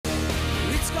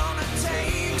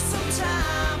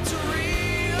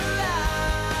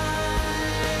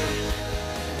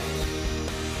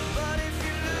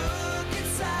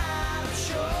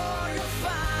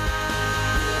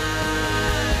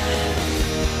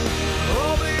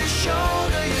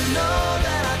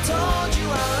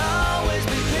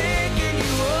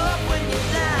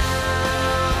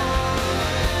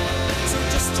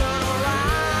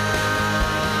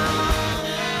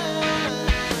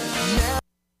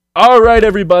All right,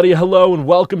 everybody. Hello and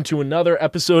welcome to another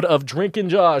episode of Drinkin'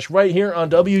 Josh right here on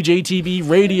WJTV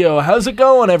Radio. How's it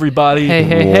going, everybody?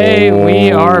 Hey,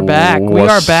 we are back. We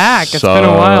are back. It's been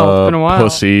a while.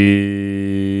 Pussies.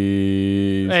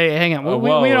 Hey, hang on. We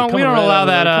Whoa, don't coming allow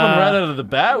that. coming right out of the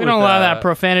bat. We don't allow that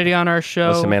profanity on our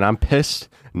show. Listen, man, I'm pissed.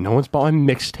 No one's bought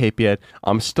my mixtape yet.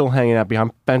 I'm still hanging out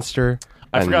behind Fenster.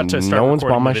 I forgot to start no one's bought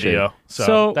recording my the video, shit.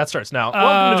 so that starts now.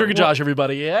 Welcome to Drinkin' Josh,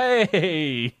 everybody.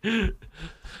 Hey.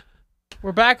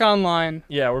 We're back online.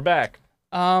 Yeah, we're back.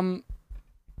 I'm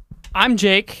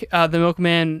Jake, the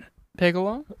Milkman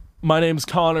Piccolo. My name's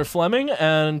Connor Fleming,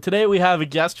 and today we have a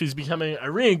guest who's becoming a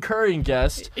recurring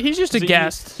guest. He's just a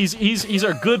guest. He's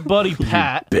our good buddy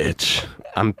Pat. Bitch.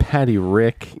 I'm Patty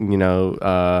Rick.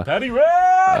 Patty Rick.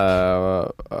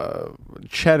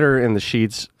 Cheddar in the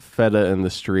sheets, feta in the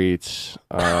streets.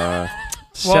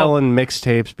 Selling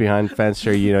mixtapes behind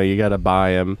Fenster. You got to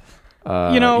buy them.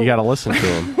 You got to listen to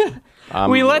them.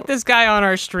 We let this guy on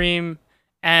our stream,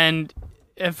 and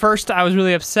at first I was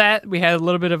really upset. We had a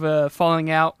little bit of a falling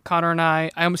out, Connor and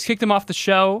I. I almost kicked him off the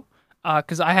show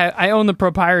because I own the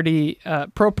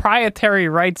proprietary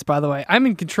rights. By the way, I'm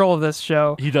in control of this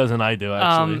show. He does, and I do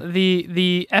actually.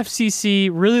 The FCC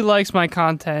really likes my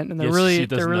content, and they're Yes,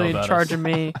 really in charge of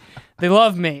me. They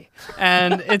love me,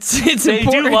 and it's They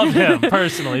important. do love him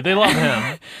personally. They love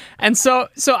him. And so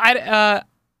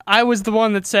I was the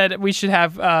one that said we should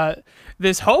have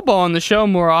this hobo on the show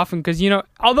more often because,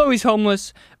 although he's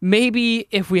homeless, maybe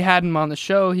if we had him on the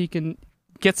show, he can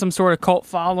get some sort of cult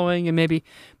following and maybe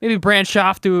branch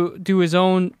off to do his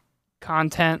own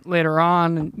content later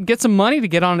on and get some money to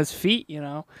get on his feet,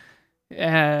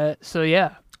 So,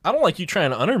 yeah. I don't like you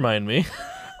trying to undermine me.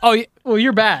 Oh, well,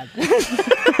 you're bad.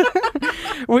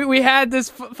 we had this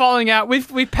falling out.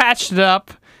 We patched it up.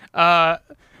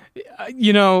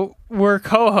 We're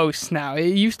co-hosts now.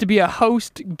 It used to be a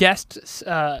host-guest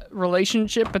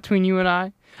relationship between you and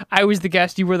I. I was the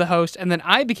guest, you were the host, and then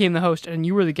I became the host, and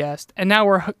you were the guest, and now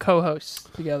we're co-hosts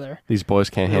together. These boys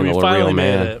can't handle a real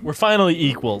man. We're finally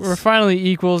equals. We're finally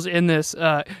equals in this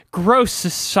gross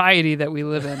society that we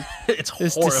live in. It's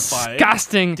this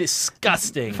horrifying.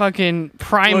 Disgusting. Fucking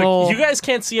primal. Look, you guys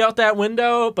can't see out that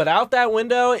window, but out that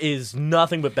window is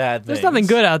nothing but bad things. There's nothing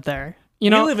good out there. We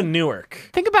live in Newark.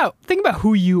 Think about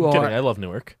who you are. Kidding, I love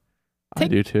Newark. I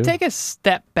do too. Take a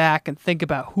step back and think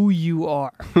about who you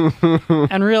are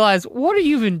and realize, what are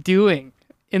you even doing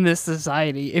in this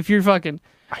society? If you're what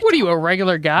are you, a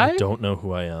regular guy? I don't know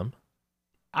who I am.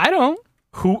 I don't.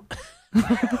 Who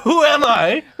am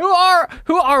I? Who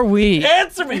are we?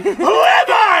 Answer me. Who am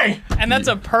I? And that's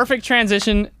a perfect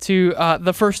transition to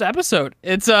the first episode.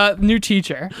 It's a new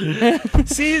teacher.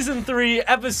 Season 3,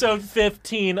 episode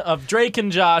 15 of Drake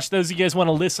and Josh. Those of you guys want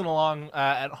to listen along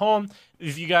at home,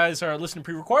 if you guys are listening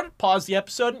pre-recorded, pause the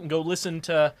episode and go listen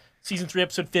to Season 3,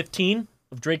 episode 15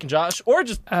 of Drake and Josh, or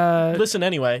just listen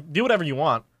anyway. Do whatever you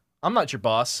want. I'm not your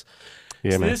boss.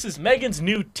 Yeah, man. This is Megan's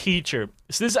new teacher.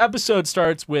 So this episode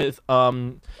starts with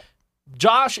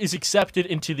Josh is accepted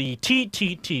into the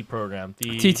TTT program.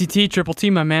 The TTT, Triple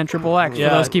T, my man, Triple X. Yeah,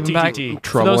 for those keeping TTT.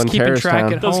 for those keeping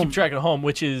track at Those home. keep track at home,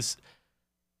 which is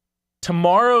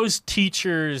tomorrow's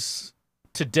teachers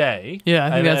today. Yeah, I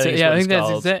think that's it. Yeah, I think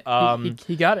that's it.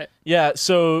 He got it. Yeah,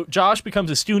 so Josh becomes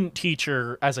a student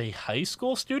teacher as a high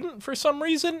school student for some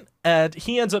reason, and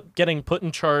he ends up getting put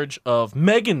in charge of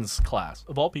Megan's class,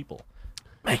 of all people.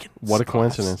 Megan's What a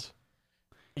class. coincidence.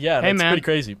 Yeah, that's pretty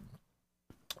crazy.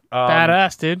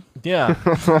 Badass, dude. Yeah.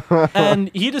 And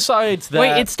he decides that...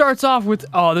 Wait, it starts off with,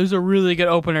 there's a really good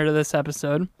opener to this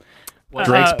episode.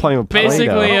 Drake's playing with Play-Doh. Basically,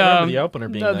 I don't remember the opener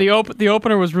being that. the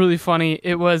opener was really funny.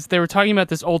 It was, they were talking about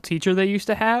this old teacher they used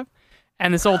to have,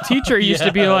 and this old teacher used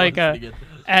to be like,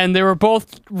 and they were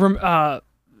both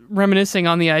reminiscing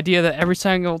on the idea that every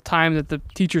single time that the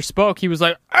teacher spoke, he was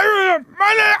like,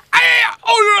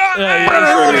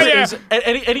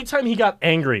 anytime he got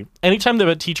angry, anytime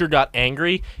the teacher got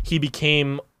angry, he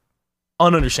became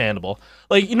ununderstandable.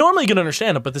 Like, you normally can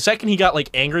understand it, but the second he got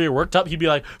angry or worked up, he'd be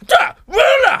like,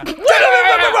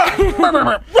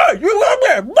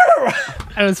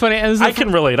 and it's funny. And I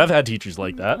can relate. I've had teachers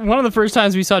like that. One of the first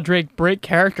times we saw Drake break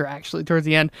character, actually, towards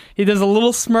the end, he does a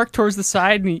little smirk towards the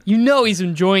side, and he's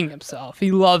enjoying himself.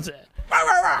 He loves it.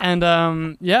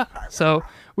 And yeah, so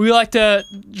we like to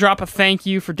drop a thank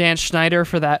you for Dan Schneider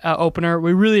for that opener.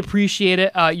 We really appreciate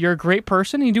it. You're a great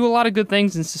person. You do a lot of good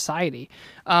things in society.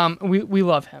 We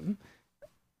love him.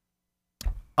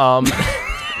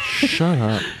 Shut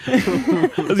up.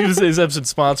 I was going to say this episode's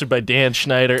sponsored by Dan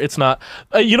Schneider. It's not.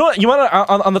 You know what? You want to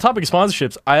on the topic of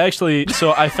sponsorships? I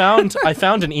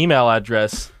found an email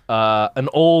address an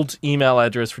old email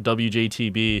address for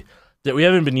WJTB that we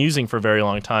haven't been using for a very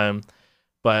long time.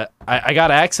 But I got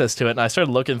access to it, and I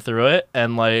started looking through it,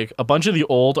 and like a bunch of the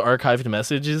old archived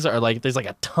messages are like, there's like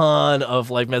a ton of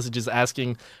like messages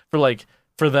asking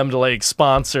for them to like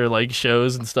sponsor like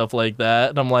shows and stuff like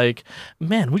that. And I'm like,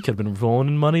 man, we could have been rolling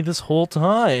in money this whole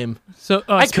time. So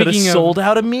I could have sold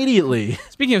out immediately.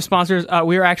 Speaking of sponsors,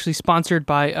 we are actually sponsored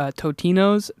by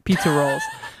Totino's Pizza Rolls.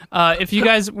 If you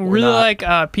guys really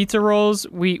like pizza rolls,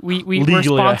 we're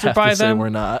sponsored by them. We're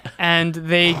not, and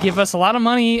they give us a lot of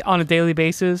money on a daily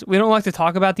basis. We don't like to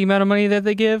talk about the amount of money that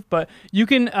they give, but you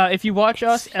can, if you watch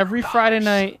us every Friday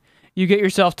night, you get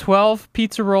yourself 12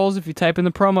 pizza rolls if you type in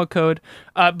the promo code.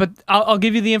 But I'll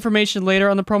give you the information later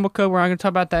on the promo code. We're not going to talk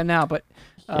about that now. But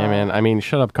yeah, man. I mean,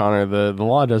 shut up, Connor. The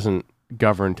law doesn't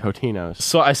govern Totino's.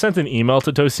 So I sent an email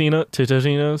to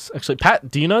Totino's. Actually,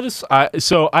 Pat, do you know this? I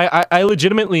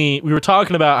legitimately, we were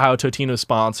talking about how Totino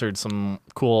sponsored some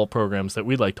cool programs that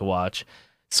we'd like to watch.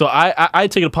 So I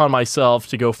take it upon myself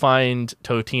to go find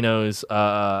Totino's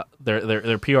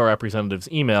their PR representative's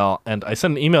email, and I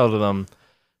sent an email to them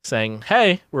saying,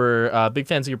 "Hey, we're big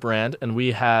fans of your brand, and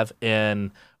we have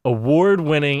an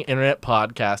award-winning internet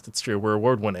podcast. It's true, we're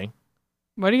award-winning."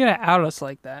 Why are you gonna out us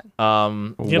like that?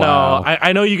 You know,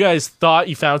 I know you guys thought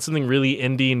you found something really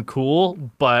indie and cool,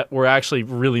 but we're actually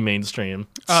really mainstream.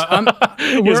 You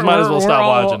guys might as well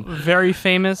stop watching. Very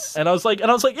famous. And I was like,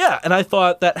 yeah. And I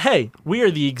thought that, hey, we are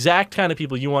the exact kind of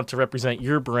people you want to represent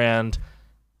your brand.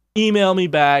 Email me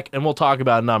back, and we'll talk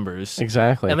about numbers.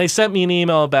 Exactly. And they sent me an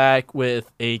email back with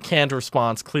a canned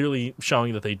response, clearly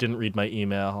showing that they didn't read my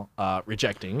email,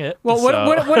 rejecting it. Well,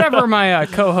 whatever my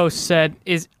co-host said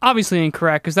is obviously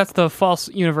incorrect, because that's the false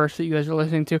universe that you guys are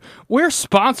listening to. We're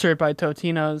sponsored by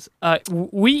Totino's.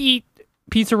 We eat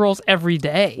pizza rolls every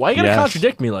day. Why you gotta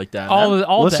contradict me like that?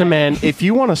 All Listen, day. man, if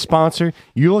you want to sponsor,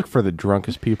 you look for the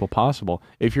drunkest people possible.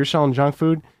 If you're selling junk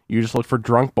food, you just look for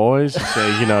drunk boys.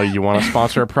 Say, you want to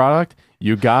sponsor a product,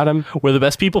 you got them. We're the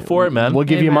best people for it, man. We'll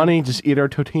give you money. Just eat our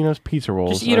Totino's pizza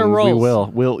rolls. Just eat our rolls. We will.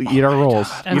 We'll eat our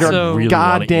rolls. Eat our really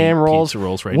goddamn rolls. Pizza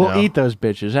rolls right we'll now. eat those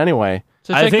bitches anyway.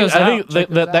 So I think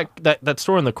that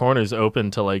store in the corner is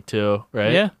open till like 2,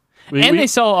 right? Yeah. They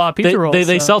sell pizza rolls.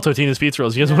 They sell Totino's pizza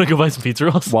rolls. You guys want to go buy some pizza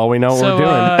rolls? Well, we know what we're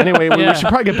doing. Anyway, we should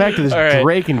probably get back to this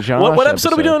Drake and Josh. What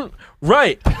episode are we doing?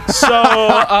 Right.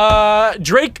 So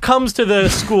Drake comes to the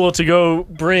school to go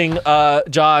bring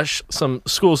Josh some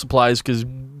school supplies because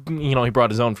he brought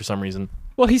his own for some reason.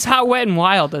 Well, he's hot, wet, and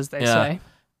wild, as they say.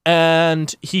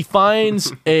 And he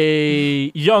finds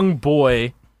a young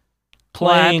boy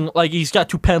playing, like, he's got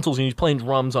 2 pencils and he's playing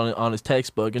drums on his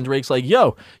textbook. And Drake's like,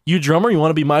 "Yo, you drummer? You want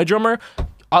to be my drummer?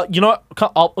 You know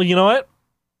what?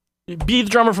 Be the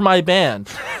drummer for my band.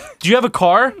 Do you have a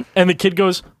car?" And the kid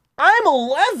goes, "I'm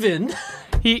 11."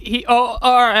 All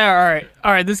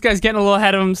right. This guy's getting a little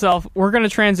ahead of himself. We're gonna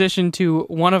transition to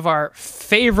one of our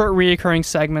favorite reoccurring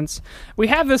segments. We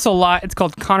have this a lot. It's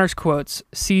called Connor's Quotes,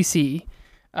 CC.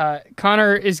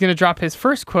 Connor is gonna drop his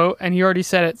first quote, and he already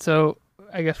said it, so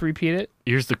I guess repeat it.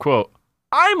 Here's the quote.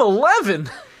 "I'm 11."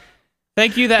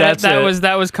 Thank you.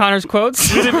 That was Connor's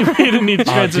quotes. You didn't need to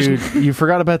transition. Dude, you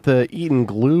forgot about the eating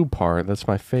glue part. That's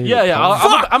my favorite. Yeah.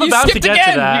 I'm about to get to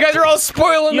that. You guys are all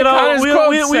spoiling the Connor's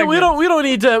quotes segment. We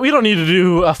don't need to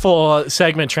do a full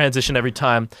segment transition every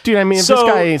time. Dude, I mean, if this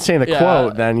guy ain't saying the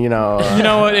quote, then you know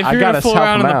what? If you're gonna fool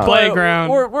around on the playground,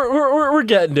 we're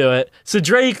getting to it. So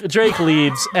Drake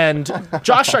leads, and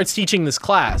Josh starts teaching this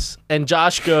class, and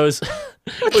Josh goes,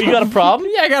 "Well, you got a problem?"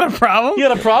 Yeah, I got a problem. You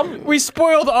got a problem? We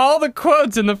spoiled all the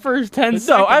quotes in the first 10 seconds.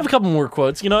 No, I have a couple more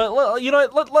quotes.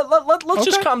 Let's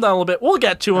just calm down a little bit. We'll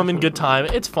get to them in good time.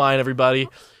 It's fine, everybody.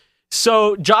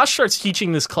 So Josh starts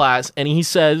teaching this class, and he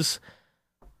says,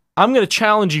 "I'm going to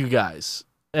challenge you guys."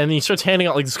 And he starts handing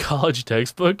out like this college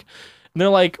textbook. And they're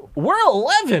like, "We're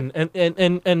 11."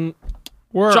 And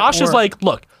Josh is like,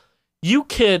 "Look, you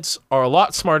kids are a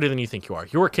lot smarter than you think you are.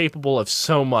 You are capable of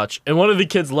so much." And one of the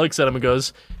kids looks at him and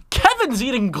goes, "Kevin's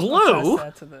eating glue."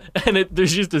 And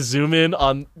there's just a zoom in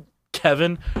on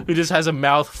Kevin, who just has a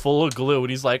mouth full of glue. And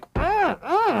he's like,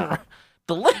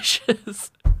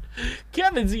 "Delicious."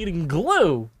 Kevin's eating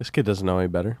glue. This kid doesn't know any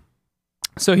better.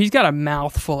 So he's got a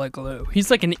mouth full of glue.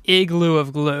 He's like an igloo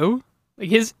of glue. Like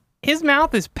his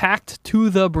mouth is packed to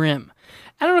the brim.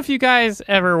 I don't know if you guys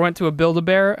ever went to a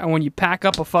Build-A-Bear, and when you pack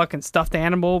up a fucking stuffed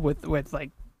animal with like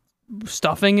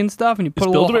stuffing and stuff, and you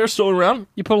put Build-A-Bear still around?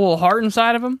 You put a little heart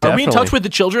inside of him. Are we in touch with the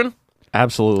children?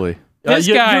 Absolutely. This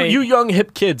guy, you young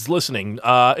hip kids listening,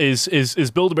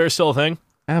 is Build-A-Bear still a thing?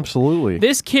 Absolutely.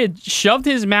 This kid shoved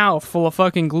his mouth full of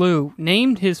fucking glue,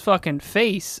 named his fucking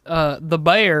face the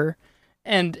bear,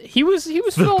 and he was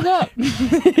filled up.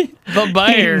 The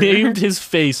bear. He named his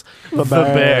face the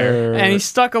bear. And he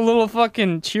stuck a little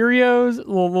fucking Cheerios,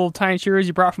 little tiny Cheerios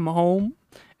he brought from home,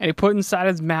 and he put it inside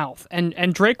his mouth.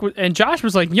 And Josh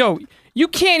was like, "Yo, you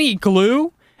can't eat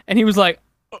glue." And he was like,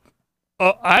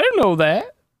 "I didn't know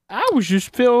that. I was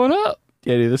just filling up."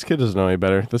 Yeah, dude, this kid doesn't know any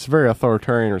better. That's a very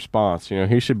authoritarian response. You know,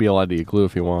 he should be allowed to eat glue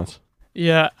if he wants.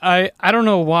 Yeah, I don't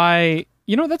know why.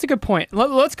 You know, that's a good point.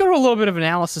 Let's go to a little bit of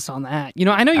analysis on that. You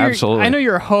know, I know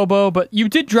you're a hobo, but you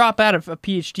did drop out of a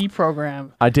PhD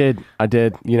program. I did.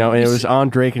 You know, and it was on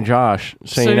Drake and Josh.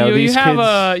 So you know, these kids.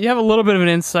 You have a little bit of an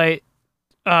insight.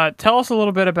 Tell us a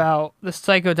little bit about the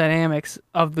psychodynamics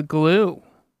of the glue.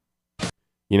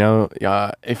 You know,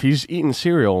 if he's eating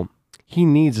cereal, he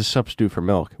needs a substitute for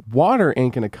milk. Water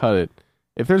ain't gonna cut it.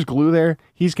 If there's glue there,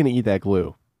 he's gonna eat that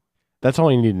glue. That's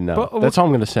all you need to know. That's all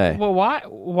I'm gonna say. Well,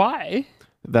 why?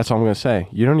 That's all I'm gonna say.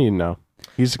 You don't need to know.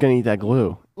 He's gonna eat that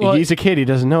glue. Well, he's a kid. He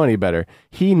doesn't know any better.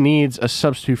 He needs a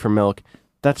substitute for milk.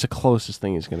 That's the closest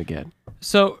thing he's gonna get.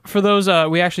 So for those,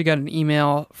 we actually got an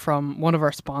email from one of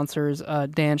our sponsors,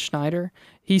 Dan Schneider.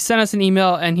 He sent us an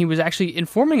email, and he was actually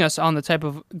informing us on the type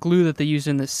of glue that they use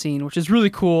in this scene, which is really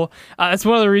cool. That's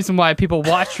one of the reasons why people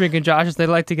watch Drake and Josh is they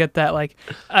like to get that like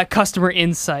customer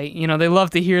insight. You know, they love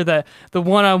to hear the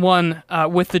one-on-one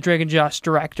with the Drake and Josh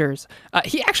directors.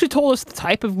 He actually told us the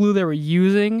type of glue they were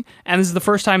using, and this is the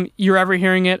first time you're ever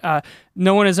hearing it.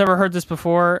 No one has ever heard this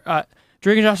before.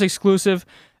 Drake and Josh exclusive.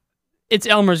 It's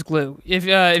Elmer's glue. If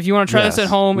you want to try this at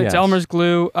home, it's Elmer's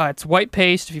glue. It's white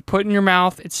paste. If you put it in your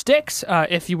mouth, it sticks.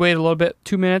 If you wait a little bit,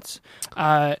 2 minutes,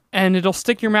 and it'll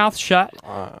stick your mouth shut.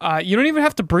 You don't even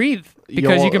have to breathe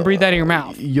because you can breathe out of your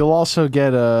mouth. You'll also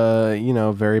get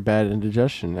very bad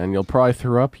indigestion, and you'll probably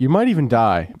throw up. You might even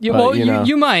die. You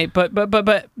might,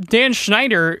 but Dan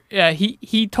Schneider,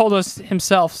 he told us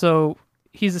himself, so.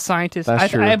 He's a scientist.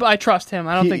 I trust him.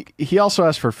 I don't think he also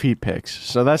asked for feet pics,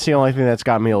 so that's the only thing that's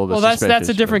got me a little bit suspicious. Well, that's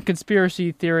a different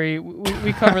conspiracy theory.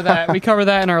 We cover that. We cover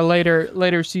that in our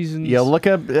later seasons. Yeah, look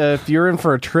up if you're in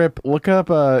for a trip. Look up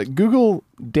Google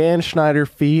Dan Schneider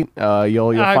feet.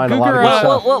 You'll find a lot of good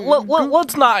stuff.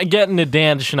 Let's not get into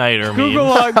Dan Schneider.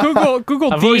 Google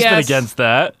I've always been against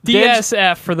that.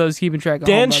 DSF for those keeping track.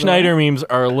 Dan Schneider memes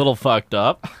are a little fucked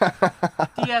up.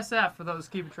 DSF for those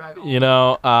keeping track. You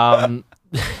know.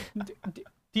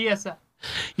 DSF.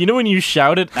 You know when you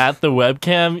shout it at the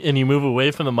webcam and you move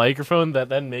away from the microphone, that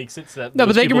then makes it so that no,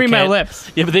 but they can read my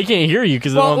lips. Yeah, but they can't hear you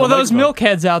because those milk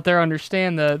heads out there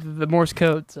understand the Morse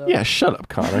code. So. Yeah, shut up,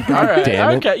 Connor. All right, damn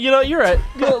it. Okay, you know you're right.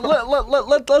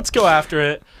 Let's go after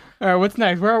it. All right, what's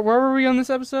next? Where were we on this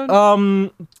episode?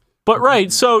 But right,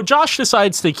 so Josh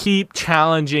decides to keep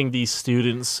challenging these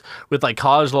students with like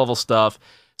college level stuff.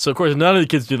 So of course none of the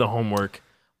kids do the homework.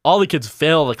 All the kids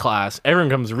fail the class. Everyone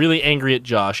becomes really angry at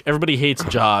Josh. Everybody hates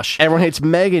Josh. Everyone hates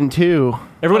Megan, too.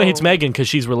 Everyone hates Megan because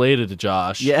she's related to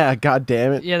Josh. Yeah, god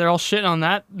damn it. Yeah, they're all shitting on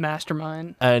that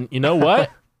mastermind. And you know what?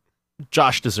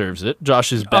 Josh deserves it.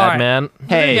 Josh is bad man.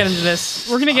 Hey, we're gonna get into this.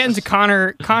 We're gonna get into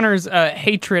Connor's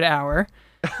hatred hour.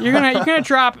 You're gonna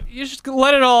drop. You just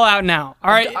let it all out now. All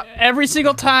right. Every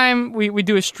single time we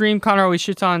do a stream, Connor always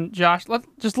shits on Josh.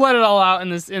 Just let it all out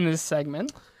in this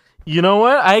segment. You know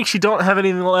what? I actually don't have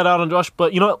anything to let out on Josh,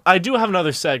 but you know what? I do have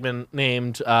another segment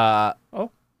named you know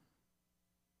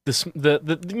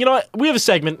what? We have a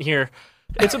segment here.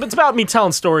 It's about me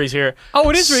telling stories here.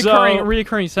 Oh, it is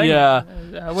reoccurring segment.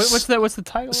 Yeah. What's the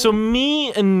title? So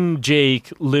me and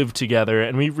Jake live together,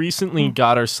 and we recently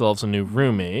got ourselves a new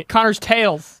roommate. Connor's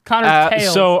Tales.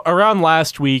 So around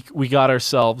last week, we got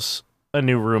ourselves a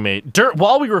new roommate.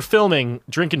 While we were filming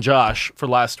Drink and Josh for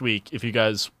last week, if you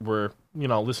guys were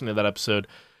listening to that episode,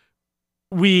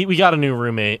 we got a new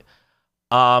roommate.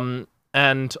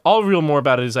 And I'll reveal more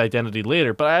about his identity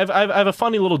later. But I have a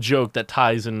funny little joke that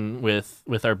ties in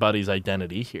with our buddy's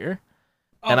identity here.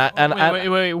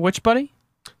 Wait, which buddy?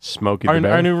 Smokey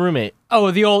our new roommate.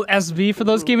 Oh, the old SB for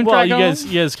those keeping track. Well,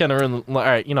 you guys kind of ruined. All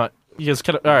right, you know what? You guys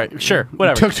kind of all right. Sure,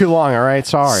 whatever. It took too long. All right,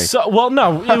 sorry. So,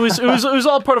 no, it was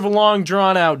all part of a long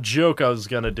drawn out joke I was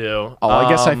gonna do. Oh, I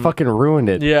guess I fucking ruined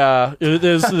it. Yeah, it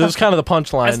was kind of the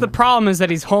punchline. That's the problem, is that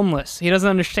he's homeless. He doesn't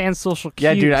understand social cues.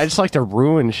 Yeah, dude, I just like to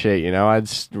ruin shit. I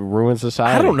just ruin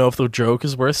society. I don't know if the joke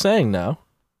is worth saying now.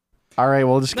 All right,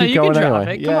 we'll just keep going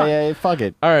anyway. Yeah, fuck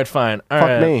it. All right, fine.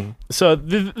 Fuck me. So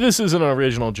this is an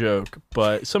original joke,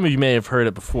 but some of you may have heard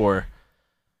it before.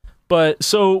 But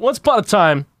so once upon a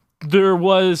time, there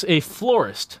was a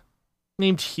florist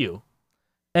named Hugh.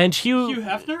 And Hugh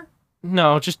Hefner?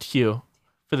 No, just Hugh.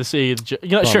 For the sake of the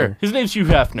joke. Sure. His name's Hugh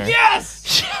Hefner.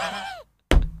 Yes!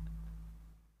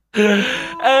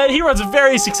 And he runs a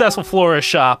very successful florist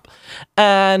shop,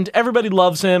 and everybody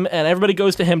loves him, and everybody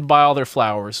goes to him to buy all their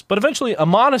flowers. But eventually, a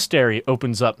monastery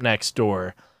opens up next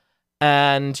door,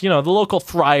 and the local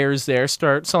friars there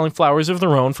start selling flowers of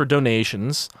their own for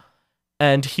donations.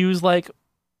 And he was like,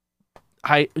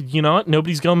 you know what?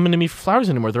 Nobody's coming to me for flowers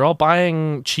anymore. They're all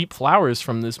buying cheap flowers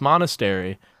from this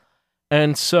monastery.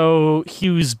 And so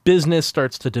Hugh's business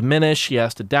starts to diminish. He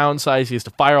has to downsize. He has to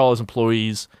fire all his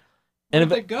employees. And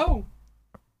where'd they go?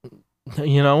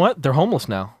 You know what? They're homeless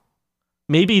now.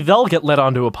 Maybe they'll get let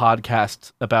onto a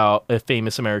podcast about a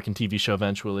famous American TV show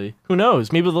eventually. Who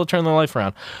knows? Maybe they'll turn their life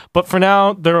around. But for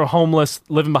now, they're homeless,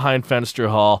 living behind Fenster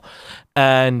Hall.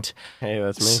 And hey,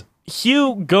 that's me.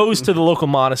 Hugh goes to the local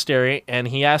monastery, and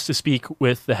he has to speak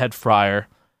with the head friar.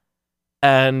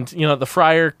 And, the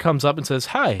friar comes up and says,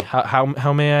 "Hi,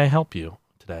 how may I help you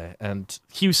today?" And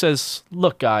Hugh says,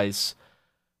 "Look, guys,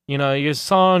 you're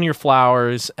selling your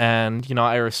flowers, and,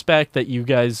 I respect that you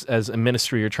guys as a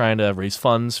ministry are trying to raise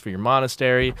funds for your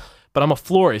monastery, but I'm a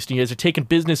florist. You guys are taking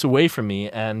business away from me,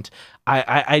 and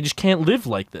I just can't live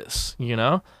like this,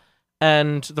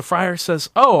 And the friar says,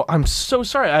 "Oh, I'm so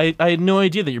sorry. I had no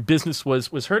idea that your business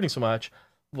was hurting so much.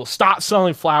 We'll stop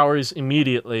selling flowers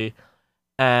immediately,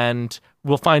 and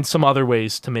we'll find some other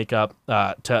ways to make up.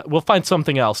 We'll find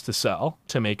something else to sell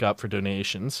to make up for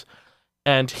donations."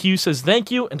 And Hugh says,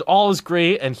 "Thank you," and all is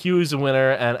great, and Hugh is a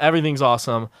winner, and everything's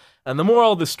awesome. And the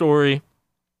moral of the story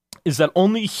is that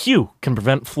only Hugh can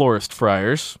prevent florist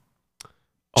friars,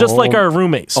 just like our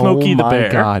roommate, Smokey the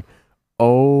Bear.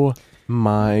 Oh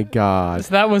my God!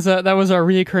 So that was our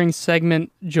reoccurring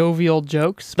segment, Jovial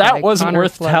Jokes. That wasn't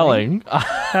worth telling.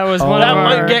 That was one of our...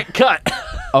 might get cut.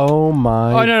 Oh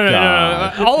my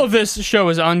God. No. All of this show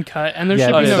is uncut, and there should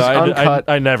be no... uncut.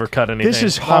 I never cut anything. This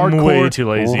is hardcore, I'm way too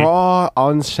lazy. Raw,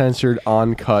 uncensored,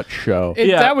 uncut show.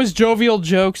 That was Jovial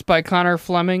Jokes by Connor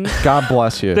Fleming. God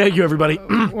bless you. Thank you, everybody.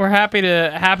 We're happy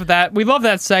to have that. We love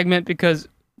that segment because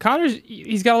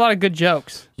he's got a lot of good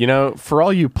jokes. For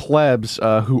all you plebs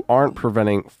who aren't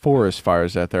preventing forest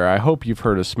fires out there, I hope you've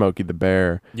heard of Smokey the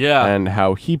Bear. Yeah. And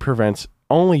how he prevents...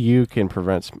 Only you can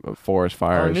prevent forest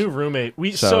fires. Our new roommate.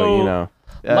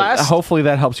 Hopefully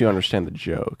that helps you understand the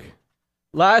joke.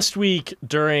 Last week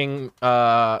during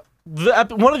one of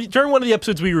the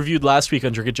episodes we reviewed last week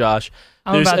on Drink It Josh,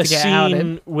 there's a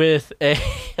scene with a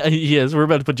yes, we're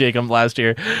about to put Jake on blast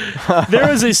here. There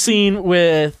was a scene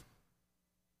with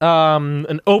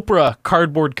an Oprah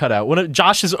cardboard cutout. One of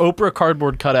Josh's Oprah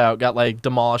cardboard cutout got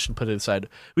demolished and put it aside.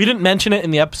 We didn't mention it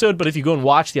in the episode, but if you go and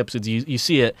watch the episodes, you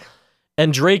see it.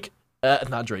 And Jake,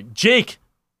 this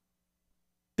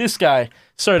guy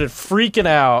started freaking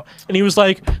out, and he was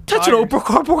like, "That's an Oprah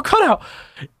cardboard cutout,"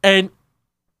 and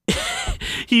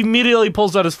he immediately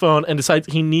pulls out his phone and decides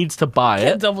he needs to buy it.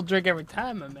 Can't double drink every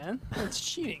time, my man. That's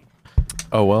cheating.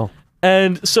 Oh well.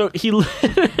 And so he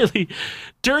literally,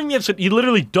 during the episode, he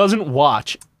literally doesn't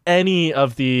watch any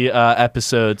of the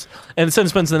episodes, and instead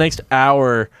spends the next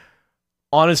hour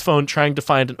on his phone trying to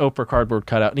find an Oprah cardboard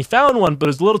cutout. And he found one, but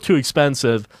it was a little too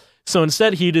expensive. So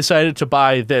instead, he decided to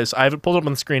buy this. I have it pulled up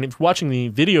on the screen. If you're watching the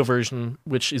video version,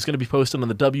 which is going to be posted on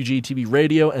the WGTV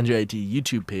Radio NJIT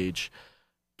YouTube page,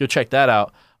 go check that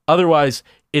out. Otherwise,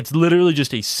 it's literally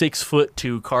just a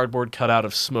 6'2" cardboard cutout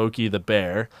of Smokey the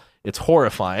Bear. It's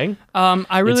horrifying.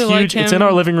 I really like huge. Him. It's in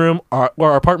our living room.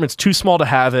 Our apartment's too small to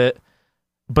have it,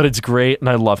 but it's great, and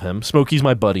I love him. Smokey's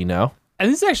my buddy now. And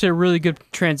this is actually a really good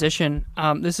transition.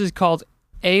 This is called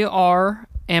AR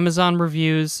Amazon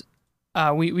Reviews.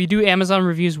 We do Amazon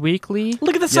Reviews weekly.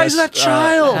 Look at the size of that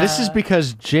child. This is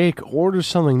because Jake orders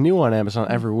something new on Amazon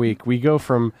every week. We go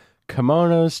from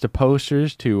kimonos to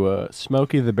posters to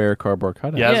Smokey the Bear cardboard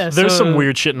cutout. Yeah, there's some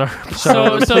weird shit in our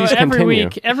So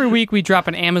every week we drop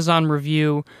an Amazon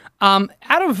review. Out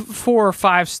of 4 or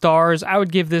 5 stars, I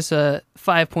would give this a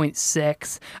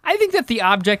 5.6. I think that the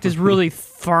object is really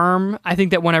firm. I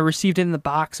think that when I received it in the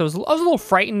box, I was a little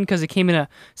frightened because it came in a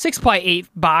 6x8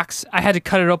 box. I had to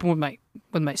cut it open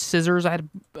with my scissors. I had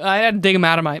to dig them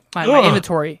out of my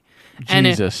inventory. And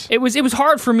Jesus. it was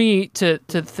hard for me to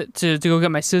go get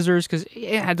my scissors because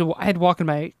I had to walk in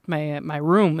my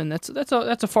room, and that's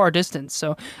a far distance.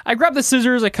 So I grabbed the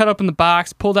scissors, I cut open the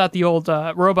box, pulled out the old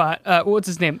robot. What's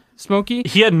his name? Smokey.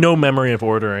 He had no memory of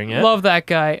ordering it. Love that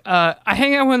guy. I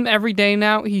hang out with him every day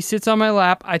now. He sits on my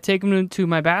lap. I take him to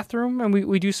my bathroom, and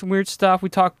we do some weird stuff. We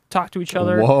talk to each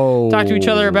other. Whoa. Talk to each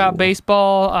other about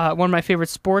baseball. One of my favorite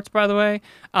sports, by the way.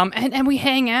 And we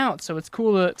hang out. So it's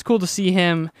cool to see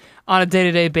him on a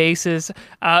day-to-day basis.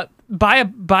 buy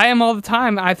him all the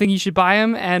time. I think you should buy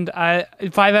him, and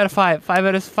 5 out of 5. 5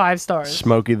 out of 5 stars.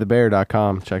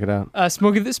 SmokeyTheBear.com. Check it out.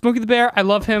 Smokey the Bear. I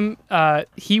love him.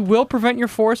 He will prevent your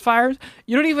forest fires.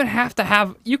 You don't even have to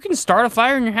have. You can start a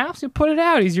fire in your house and put it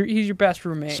out. He's your best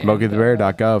roommate.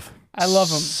 SmokeyTheBear.gov. I love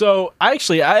him. So I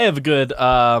have a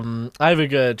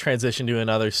good transition to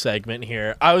another segment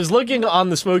here. I was looking on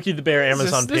the Smokey the Bear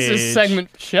Amazon page. This is a segment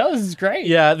show. This is great.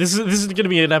 Yeah, this is going to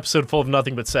be an episode full of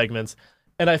nothing but segments.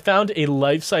 And I found a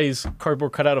life-size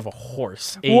cardboard cutout of a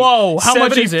horse. Whoa! How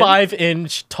much is it?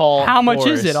 75-inch tall. How much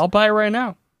is it? I'll buy it right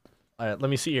now. All right, let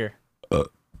me see here.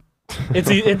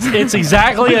 It's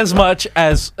exactly as much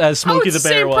as Smokey the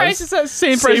Bear was.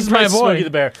 Same price as my boy. Smokey the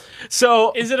Bear.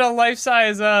 So is it a life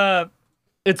size?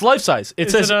 It's life size. It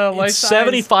says it's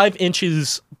 75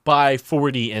 inches by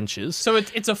 40 inches. So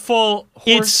it's a full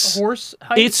horse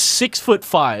height. It's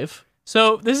 6'5".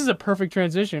 So this is a perfect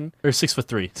transition. Or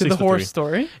 6'3" to the horse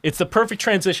story. It's the perfect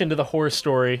transition to the horse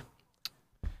story.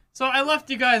 So I left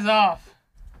you guys off.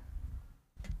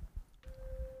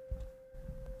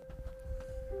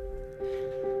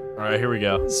 All right, here we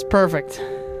go. It's perfect.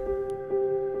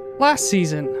 Last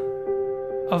season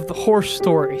of the horse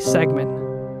story segment,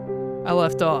 I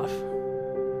left off.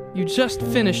 You just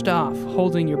finished off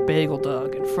holding your bagel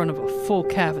dog in front of a full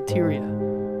cafeteria.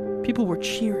 People were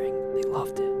cheering. They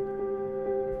loved it.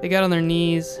 They got on their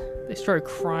knees. They started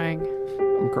crying.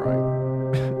 I'm crying.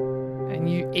 And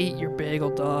you ate your bagel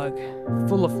dog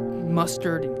full of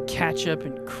mustard and ketchup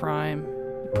and crime.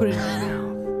 You put it in your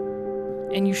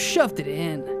mouth. And you shoved it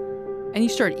in. And you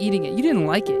started eating it. You didn't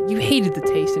like it. You hated the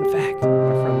taste, in fact.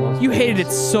 You hated it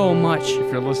so much.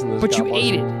 If you're listening to this, but you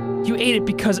ate it. You ate it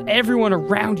because everyone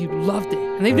around you loved it.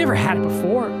 And they've never had it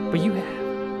before, but you have.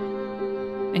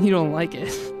 And you don't like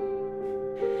it.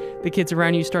 The kids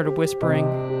around you started whispering.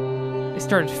 They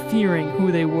started fearing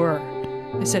who they were.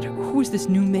 They said, who is this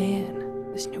new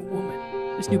man? This new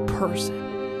woman? This new person?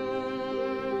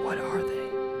 What are they?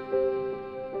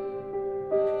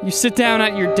 You sit down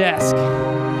at your desk.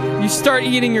 You start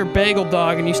eating your bagel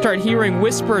dog and you start hearing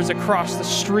whispers across the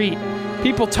street.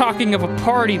 People talking of a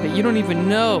party that you don't even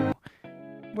know.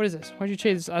 What is this? Why'd you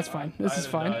change this? That's fine. This is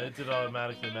fine. It did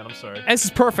automatically, man. I'm sorry. This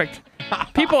is perfect.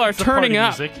 People are turning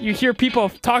up. Music. You hear people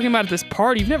talking about this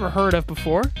party you've never heard of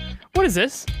before. What is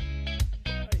this?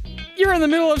 You're in the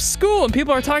middle of school and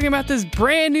people are talking about this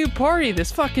brand new party,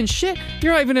 this fucking shit.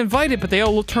 You're not even invited, but they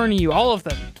all turn to you, all of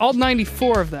them, all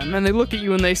 94 of them, and they look at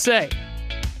you and they say,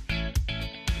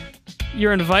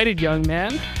 "You're invited, young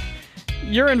man.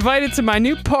 You're invited to my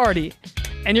new party.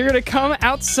 And you're going to come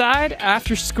outside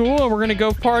after school and we're going to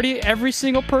go party. Every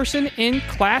single person in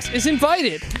class is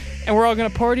invited. And we're all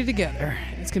going to party together.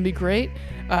 It's going to be great.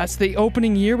 It's the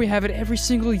opening year. We have it every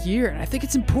single year. And I think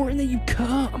it's important that you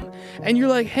come." And you're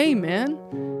like, "Hey, man,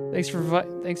 thanks for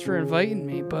inviting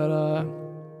me. But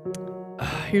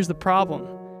here's the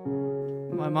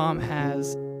problem. My mom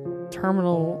has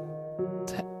terminal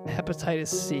hepatitis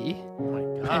C. Oh my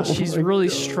And gosh. she's really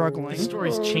struggling. The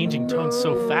story's changing tones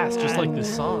so fast, just like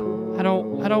this song. I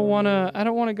don't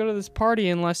wanna go to this party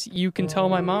unless you can tell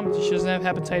my mom that she doesn't have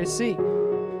hepatitis C.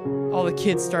 All the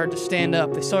kids started to stand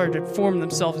up. They started to form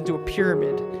themselves into a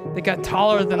pyramid. They got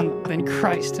taller than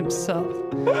Christ himself.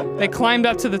 They climbed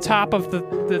up to the top of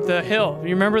the hill. You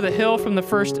remember the hill from the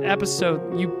first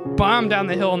episode? You bombed down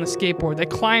the hill on the skateboard. They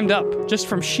climbed up just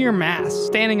from sheer mass,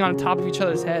 standing on top of each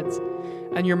other's heads.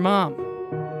 And your mom,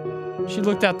 she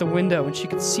looked out the window and she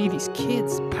could see these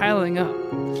kids piling up.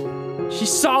 She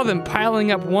saw them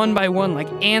piling up one by one like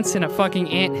ants in a fucking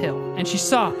anthill. And she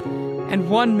saw, and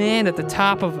one man at the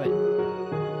top of it.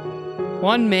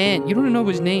 One man, you don't know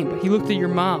his name, but he looked at your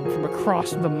mom from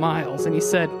across the miles and he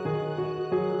said,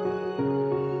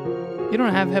 "You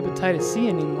don't have hepatitis C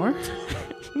anymore."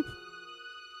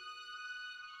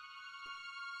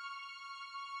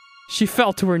 She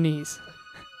fell to her knees,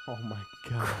 Oh my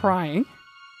god. crying.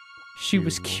 She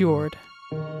was cured.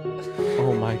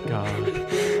 Oh my god.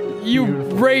 You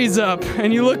Beautiful. raise up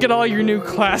and you look at all your new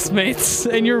classmates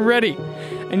and you're ready.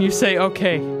 And you say,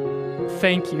 "Okay,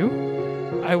 thank you.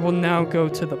 I will now go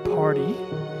to the party."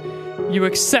 You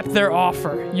accept their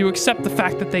offer. You accept the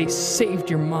fact that they saved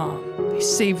your mom. They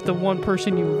saved the one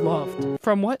person you loved.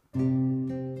 From what?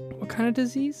 What kind of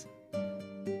disease?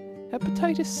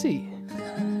 Hepatitis C.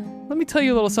 Let me tell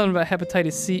you a little something about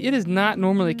hepatitis C. It is not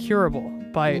normally curable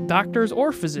by doctors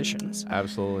or physicians.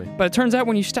 Absolutely. But it turns out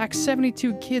when you stack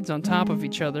 72 kids on top of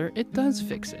each other, it does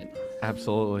fix it.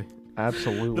 Absolutely.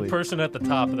 Absolutely. The person at the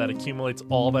top that accumulates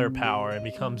all their power and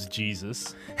becomes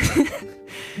Jesus.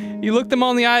 You look them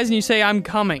all in the eyes and you say, "I'm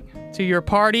coming. to your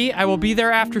party. I will be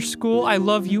there after school. I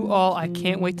love you all. I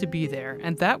can't wait to be there.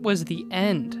 And that was the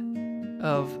end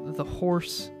of the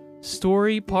horse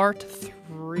story part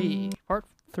 3. Part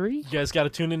 3? You guys got to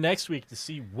tune in next week to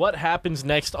see what happens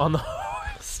next on the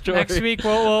horse story. Next week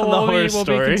we'll be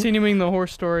continuing the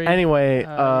horse story. Anyway,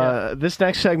 this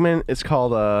next segment is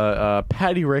called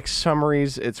Patty Rick's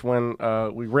Summaries. It's when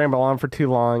we ramble on for too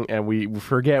long and we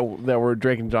forget that we're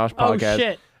Drake and Josh podcast. Oh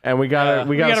shit. And we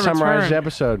gotta summarize the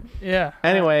episode. Yeah.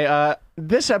 Anyway,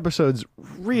 this episode's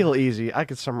real easy. I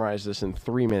could summarize this in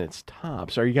 3 minutes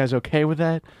tops. Are you guys okay with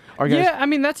that? Yeah, I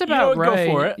mean that's about right.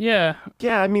 Go for it. Yeah.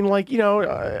 Yeah, I mean, like,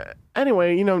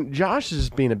 anyway, Josh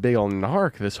is being a big old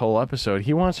narc this whole episode.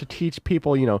 He wants to teach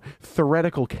people,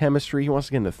 theoretical chemistry. He wants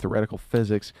to get into theoretical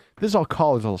physics. This is all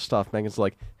college level stuff. Megan's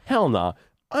like, hell nah,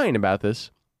 I ain't about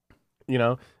this.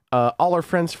 All her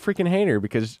friends freaking hate her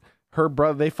because her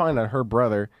brother. They find out her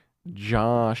brother,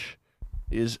 Josh,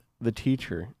 is the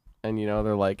teacher, and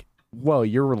they're like, whoa,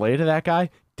 you're related to that guy?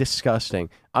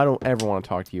 Disgusting. I don't ever want to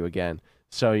talk to you again.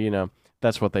 So,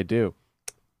 that's what they do.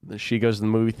 She goes to the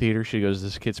movie theater. She goes to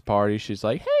this kid's party. She's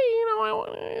like, hey, I want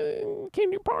a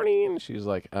candy party. And she's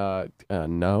like,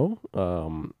 no.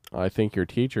 I think your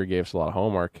teacher gave us a lot of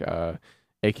homework,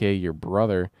 a.k.a. your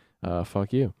brother.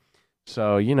 Fuck you.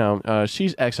 So,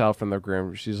 she's exiled from the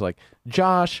group. She's like,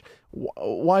 Josh,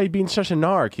 why are you being such a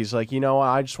narc? He's like,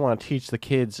 I just want to teach the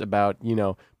kids about,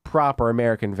 proper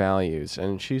American values.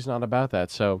 And she's not about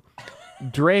that. So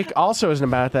Drake also isn't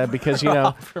about that because,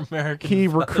 he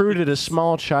recruited a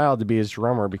small child to be his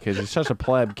drummer because he's such a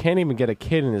pleb. Can't even get a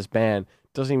kid in his band.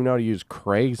 Doesn't even know how to use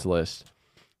Craigslist.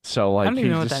 So, like, I don't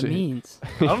even know what that means.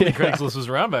 I don't think Craigslist was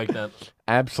around back then.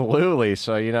 Absolutely.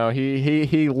 So,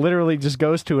 he literally just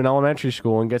goes to an elementary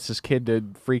school and gets this kid to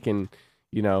freaking,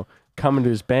 come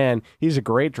into his band. He's a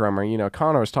great drummer.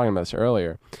 Connor was talking about this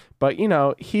earlier. But,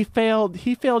 he failed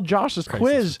Josh's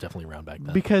quiz. Was definitely around back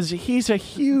then. Because he's a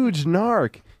huge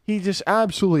narc. He just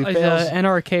absolutely fails.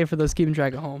 NRK for those keeping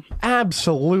track at home.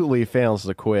 Absolutely fails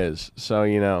the quiz.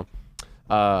 So,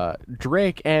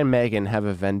 Drake and Megan have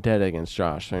a vendetta against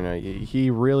Josh. He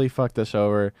really fucked us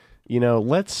over.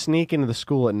 Let's sneak into the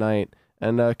school at night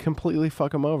and completely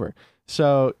fuck him over.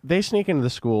 So they sneak into the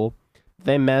school.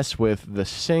 They mess with the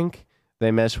sink. They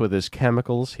mess with his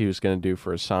chemicals he was going to do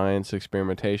for a science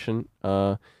experimentation.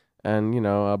 And,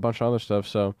 a bunch of other stuff.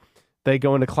 So they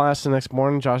go into class the next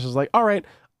morning. Josh is like, all right,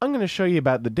 I'm going to show you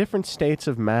about the different states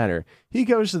of matter. He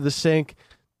goes to the sink.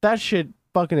 That shit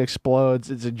fucking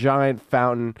explodes. It's a giant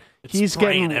fountain. He's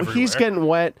getting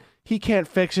wet. He can't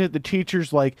fix it. The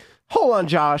teacher's like, hold on,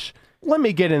 Josh. Let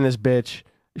me get in this bitch.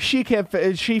 She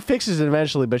fixes it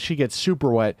eventually, but she gets super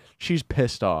wet. She's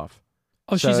pissed off.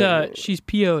 Oh, so, she's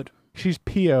PO'd. She's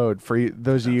PO'd for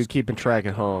those of you keeping track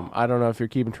at home. I don't know if you're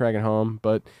keeping track at home,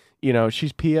 but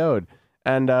she's PO'd,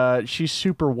 and she's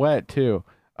super wet too.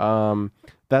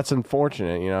 That's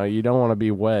unfortunate. You don't want to be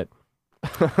wet.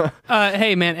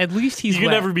 Hey man, at least he's wet. You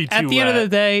can never be too wet. At the end of the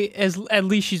day, at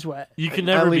least she's wet. You can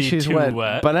never be too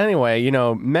wet. But anyway,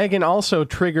 Megan also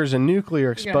triggers a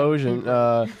nuclear explosion.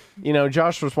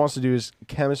 Josh wants to do his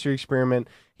chemistry experiment.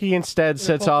 He instead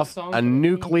sets off a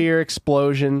nuclear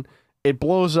explosion. It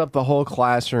blows up the whole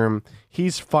classroom.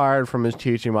 He's fired from his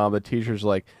teaching while the teacher's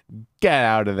like, get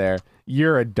out of there.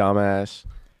 You're a dumbass.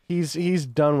 He's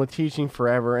done with teaching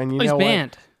forever. And he's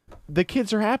banned. The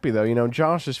kids are happy, though.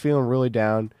 Josh is feeling really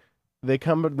down. They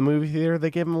come to the movie theater. They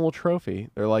give him a little trophy.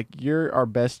 They're like, you're our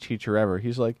best teacher ever.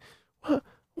 He's like, what?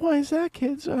 Why is that,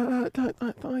 kids? I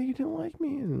thought you didn't like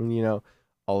me. And,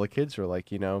 all the kids are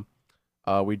like,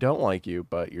 we don't like you,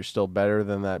 but you're still better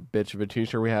than that bitch of a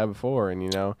teacher we had before.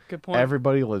 And, good point.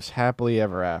 Everybody lives happily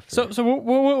ever after. So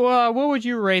what would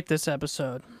you rate this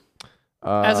episode?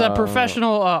 As a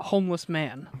professional homeless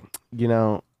man.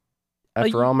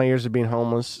 After all my years of being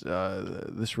homeless,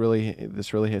 this really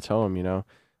hits home.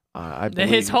 It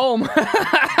hits home.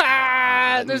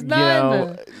 There's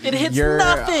none. It hits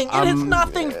nothing. It hits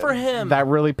nothing for him. That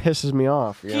really pisses me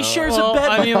off. He shares a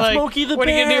bed with Smokey the Bear. What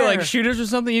are you gonna do? Like shooters or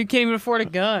something? You can't even afford a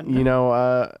gun.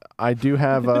 I do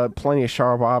have plenty of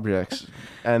sharp objects,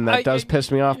 and that does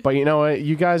piss me off. But you know what?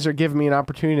 You guys are giving me an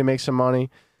opportunity to make some money.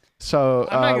 So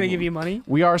I'm not gonna give you money.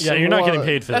 We are. Yeah, you're not getting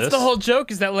paid for this. That's the whole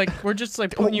joke. Is that we're just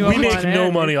putting you up. We make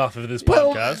no money off of this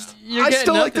podcast. I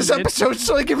still like this episode,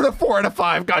 so I give it a 4 out of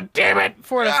 5. God damn it!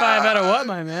 4 out of 5 out of what,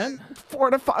 my man? 4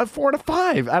 out of 5. 4 out of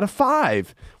 5 out of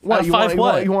 5. What? Out of 5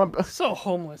 what? You want? So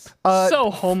homeless.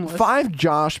 So homeless. 5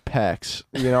 Josh Pecks.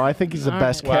 I think he's the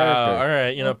best character. Wow. All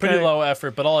right. Pretty low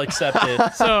effort, but I'll accept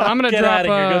it. So I'm gonna get out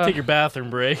of here. Go take your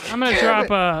bathroom break. I'm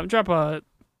gonna drop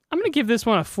a I'm going to give this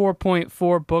one a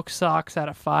 4.4 book socks out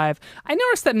of 5. I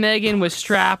noticed that Megan was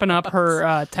strapping up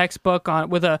her textbook on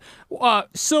with a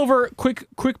silver Quick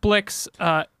Blix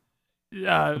fucking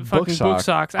book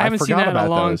socks. I haven't seen that in a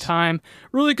long time.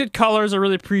 Really good colors. I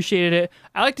really appreciated it.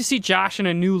 I like to see Josh in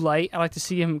a new light. I like to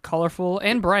see him colorful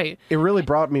and bright. It really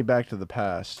brought me back to the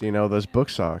past, you know, those book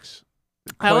socks.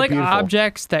 I like beautiful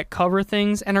objects that cover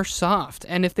things and are soft.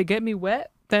 And if they get me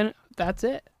wet, then that's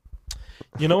it.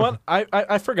 You know what?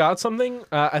 I forgot something.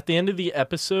 At the end of the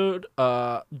episode,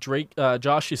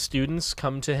 Josh's students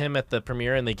come to him at the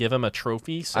premiere and they give him a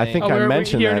trophy. Saying, I think I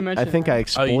mentioned that. I think I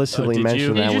explicitly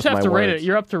mentioned that. You just with have my to rate words. it.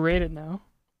 You're up to rate it now.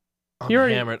 I'm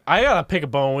hammered. I gotta pick a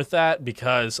bone with that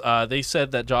because they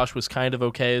said that Josh was kind of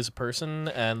okay as a person,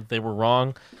 and they were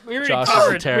wrong. We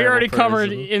already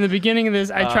covered in the beginning of this.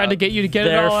 I tried to get you to get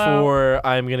it all out. Therefore,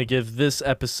 I'm gonna give this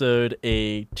episode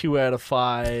a 2 out of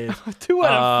 5. 2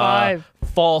 out of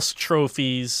 5. False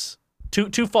trophies.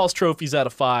 Two false trophies out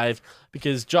of 5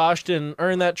 because Josh didn't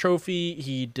earn that trophy.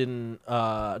 He didn't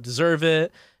deserve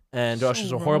it, and Josh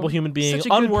is a horrible human being,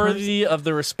 unworthy of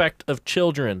the respect of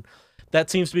children. That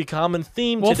seems to be a common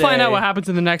theme today. We'll find out what happens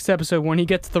in the next episode when he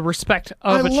gets the respect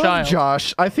of a child. I love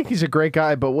Josh. I think he's a great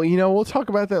guy, but we'll talk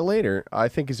about that later. I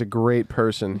think he's a great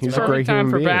person. He's a great human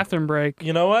being. Time for bathroom break.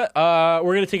 You know what?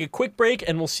 We're going to take a quick break,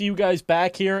 and we'll see you guys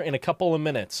back here in a couple of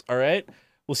minutes, all right?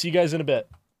 We'll see you guys in a bit.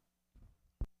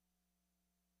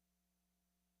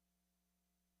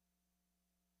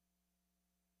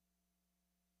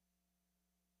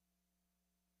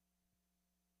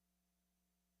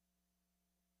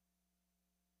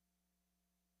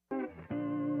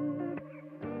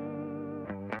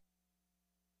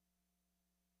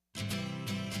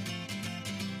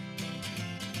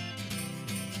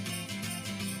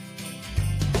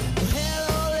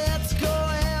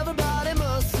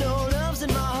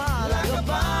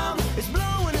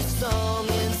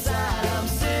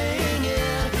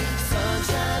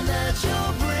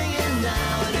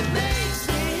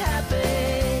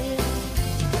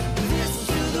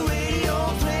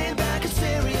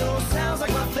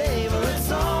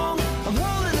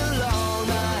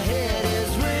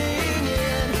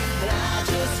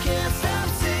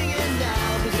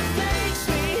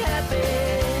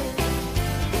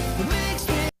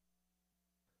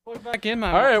 All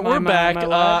right, we're back.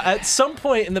 At some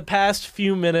point in the past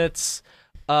few minutes,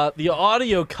 the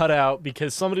audio cut out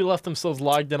because somebody left themselves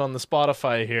logged in on the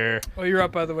Spotify here. Oh, you're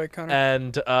up, by the way, Connor.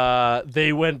 And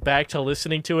they went back to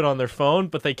listening to it on their phone,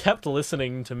 but they kept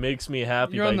listening to "Makes Me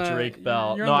Happy" by Drake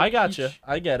Bell. No, I got you.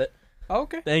 I get it. Oh,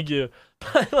 okay. Thank you.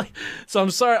 So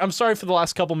I'm sorry. I'm sorry for the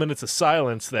last couple minutes of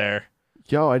silence there.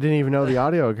 Yo, I didn't even know the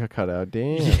audio got cut out.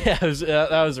 Damn. Yeah,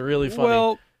 that was really funny.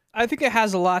 Well, I think it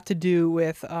has a lot to do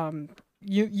with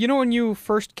you know when you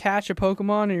first catch a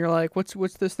Pokemon and you're like, what's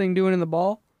this thing doing in the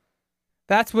ball?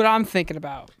 That's what I'm thinking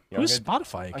about. Whose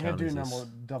Spotify account I'm gonna do is a this?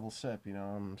 double sip. You know,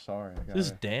 I'm sorry. This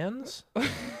is Dan's.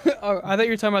 Oh, I thought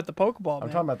you were talking about the Pokeball. I'm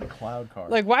talking about the cloud card.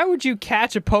 Like, why would you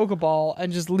catch a Pokeball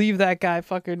and just leave that guy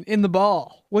fucking in the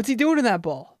ball? What's he doing in that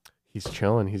ball? He's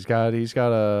chilling. He's got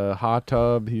a hot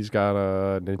tub. He's got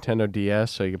a Nintendo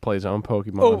DS, so he can play his own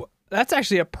Pokemon. Oh, that's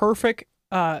actually a perfect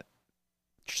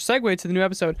segue to the new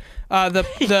episode. The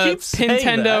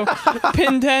Nintendo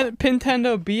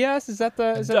BS, is that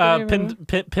the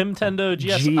Pimtendo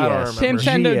GS? GS. I don't remember.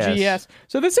 Pimtendo GS.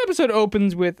 So this episode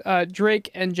opens with Drake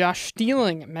and Josh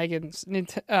stealing Megan's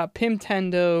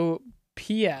Pimtendo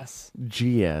PS.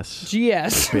 GS.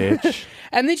 Bitch.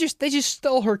 And they just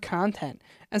stole her content.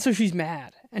 And so she's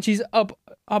mad. And she's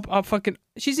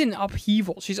she's in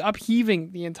upheaval. She's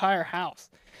upheaving the entire house.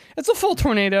 It's a full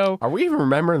tornado. Are we even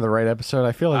remembering the right episode?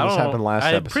 I feel like this happened last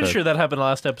episode. I'm pretty sure that happened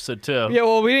last episode too. Yeah,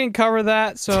 well, we didn't cover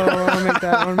that, so I want to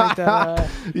make that.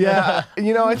 Yeah,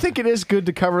 I think it is good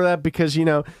to cover that because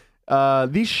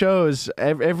these shows,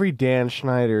 every Dan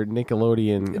Schneider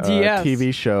Nickelodeon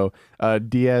TV show,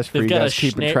 DS for you guys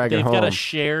keeping track at home. They've got a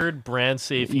shared brand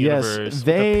safe universe with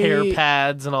the pair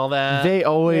pads and all that. They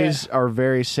always are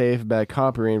very safe about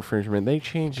copyright infringement. They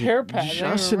change it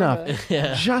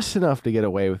just enough to get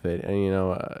away with it. And,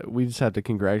 we just have to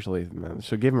congratulate them.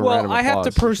 So give them a round of applause. Well, I have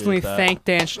to personally thank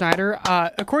Dan Schneider.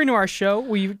 According to our show,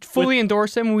 we fully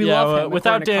endorse him. We love him.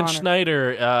 Without Dan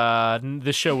Schneider,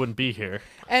 this show wouldn't be here.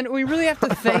 And we really have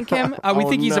to thank him. We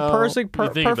think he's a perfect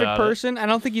person. I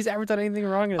don't think he's ever done anything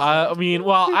wrong in his life. I mean,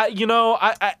 well,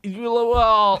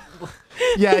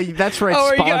 yeah, that's right.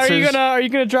 Are you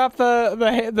gonna drop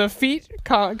the feet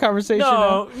conversation?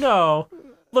 No.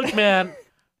 Look, man.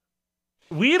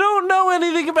 We don't know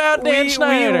anything about Dan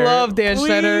Schneider. We love Dan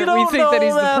Schneider. We think that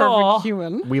he's the perfect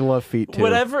human. We love feet too.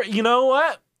 Whatever. You know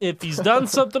what? If he's done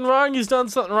something wrong, he's done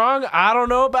something wrong. I don't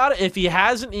know about it. If he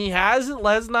hasn't, he hasn't.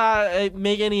 Let's not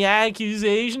make any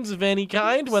accusations of any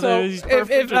kind, whether he's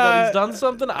perfect or that he's done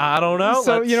something. I don't know.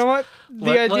 So you know what?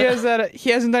 The idea is that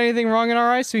he hasn't done anything wrong in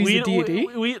our eyes, so he's a deity.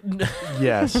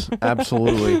 Yes,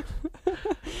 absolutely.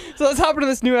 So let's hop into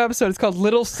this new episode. It's called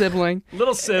Little Sibling.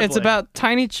 Little Sibling. It's about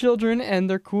tiny children, and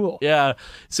they're cool. Yeah.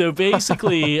 So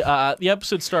basically, the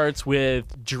episode starts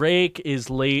with Drake is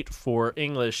late for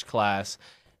English class,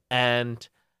 and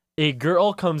a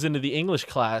girl comes into the English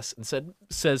class and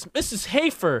says, "Mrs.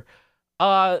 Hafer,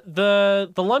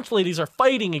 the lunch ladies are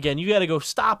fighting again. You got to go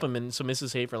stop them." And so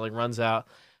Mrs. Hafer runs out.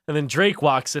 And then Drake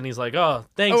walks in. He's like, "Oh,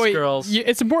 thanks, girls."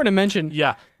 It's important to mention.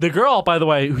 Yeah. The girl, by the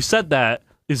way, who said that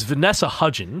is Vanessa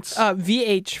Hudgens.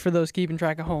 VH, for those keeping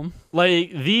track at home.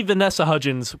 The Vanessa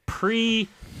Hudgens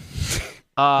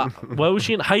what was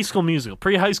she in? High School Musical.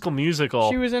 Pre-High School Musical.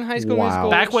 She was in High School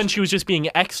Musical. Back when she was just being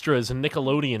extras in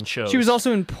Nickelodeon shows. She was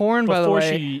also in porn, by the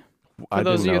way. For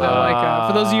those of you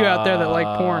out there that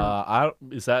like porn.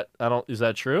 Is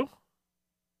that true?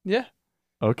 Yeah.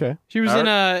 Okay. She was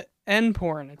in N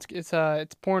porn. It's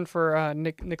porn for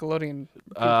Nickelodeon.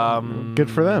 Good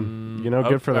for them.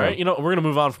 Good for them. All right, we're gonna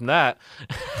move on from that.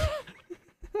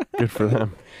 Good for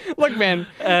them. Look, man,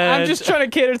 I'm just trying to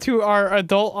cater to our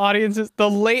adult audiences, the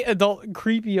late adult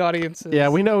creepy audiences. Yeah,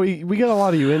 we know we got a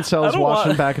lot of you incels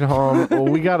watching back at home. Well,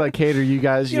 we gotta cater you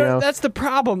guys. You know, that's the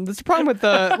problem. That's the problem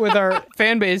with our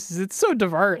fan base is it's so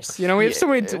diverse. We have so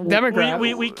many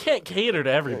demographics. We can't cater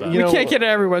to everybody. We can't cater to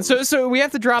everyone. So we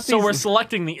have to drop these. So we're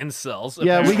selecting the incels.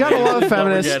 Yeah, we got a lot of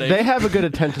feminists. They have a good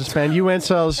attention span. You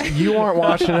incels, you aren't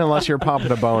watching unless you're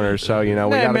popping a boner. So we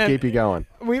gotta keep you going.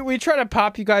 We try to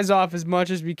pop you guys off as much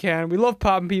as we can. We love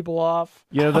popping people off.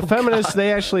 The feminists,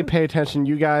 they actually pay attention.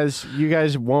 You guys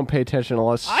won't pay attention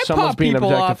unless someone's being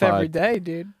objectified. I pop people off every day,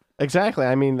 dude. Exactly.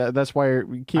 I mean, that's why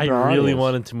we keep our I really audience.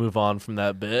 wanted to move on from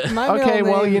that bit. Okay,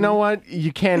 well, you know what?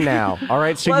 You can now. All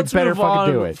right, so Let's you better move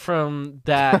fucking do on it. From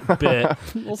that bit.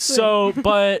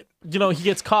 But he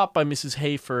gets caught by Mrs.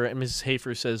 Hafer, and Mrs.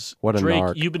 Hafer says, "What a Drake,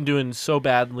 narc. You've been doing so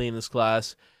badly in this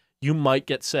class. You might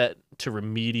get set to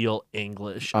remedial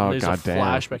English." And there's a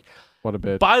flashback. What a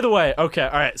bitch. By the way, okay,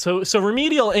 all right. So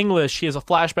remedial English, he has a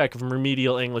flashback of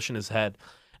remedial English in his head.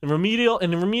 And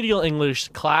remedial English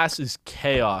class is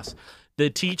chaos. The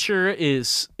teacher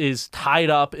is tied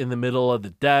up in the middle of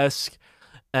the desk,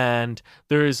 and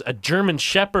there's a German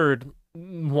Shepherd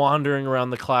wandering around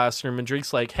the classroom, and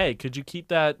Drake's like, "Hey, could you keep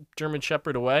that German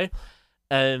Shepherd away?"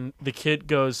 And the kid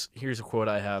goes, "Here's a quote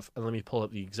I have." And let me pull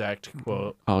up the exact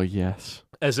quote. Oh, yes.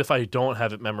 As if I don't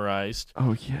have it memorized.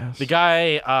 Oh, yes. The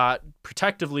guy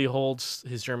protectively holds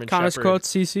his German Connors Shepherd. quotes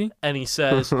CC. And he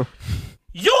says,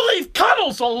 "You leave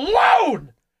Cuddles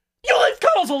alone! You leave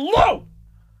Cuddles alone!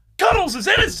 Cuddles is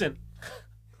innocent!"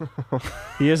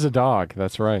 He is a dog.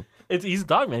 That's right. He's a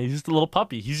dog, man. He's just a little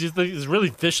puppy. He's just this really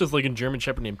vicious-looking German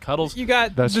Shepherd named Cuddles. You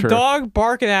got the dog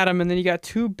barking at him, and then you got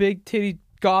two big titty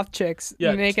goth chicks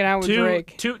making out with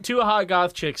Drake. Two hot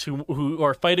goth chicks who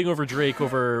are fighting over Drake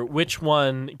over which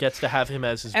one gets to have him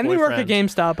as his boyfriend. And they work at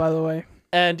GameStop, by the way.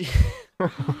 And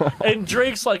and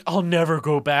Drake's like, "I'll never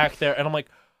go back there." And I'm like,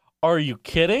 "Are you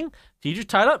kidding? Teacher's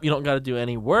tied up. You don't got to do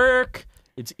any work.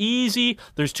 It's easy.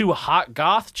 There's two hot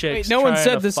goth chicks. Wait, no one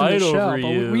said this in the show,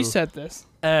 but we said this.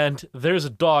 And there's a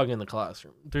dog in the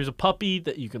classroom. There's a puppy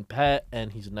that you can pet,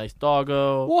 and he's a nice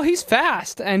doggo. Well, he's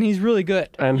fast, and he's really good.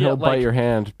 And he'll bite your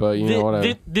hand, but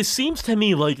whatever. This seems to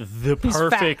me like the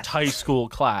perfect high school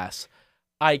class.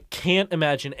 I can't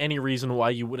imagine any reason why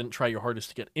you wouldn't try your hardest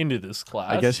to get into this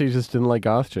class. I guess he just didn't like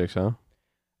goth chicks, huh?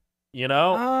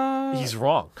 He's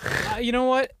wrong. You know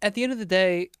what? At the end of the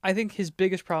day, I think his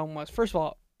biggest problem was, first of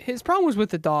all, his problem was with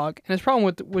the dog, and his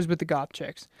problem was with the goth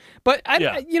chicks. But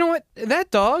you know what?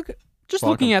 That dog, just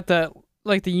looking at the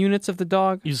units of the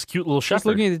dog, he's a cute little shepherd. Just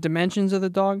looking at the dimensions of the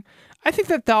dog, I think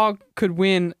that dog could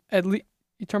win at least.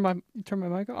 You turn my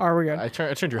mic on? Oh, are we good? I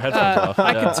turned your headphones off.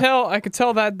 I could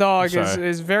tell that dog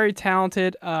is very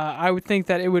talented. I would think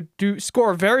that it would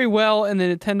score very well in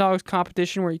the Nintendogs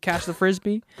competition where you catch the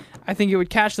frisbee. I think it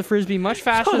would catch the frisbee much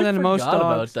faster than most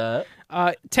dogs. About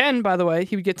that. 10, by the way.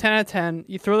 He would get 10 out of 10.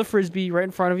 You throw the frisbee right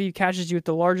in front of you. He catches you at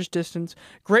the largest distance.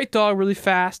 Great dog, really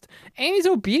fast. And he's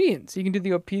obedient. So you can do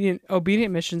the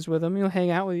obedient missions with him. He'll hang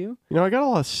out with you. I got a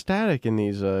lot of static in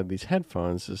these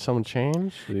headphones. Did someone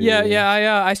change?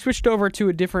 I switched over to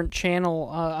a different channel.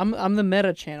 I'm the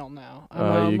meta channel now.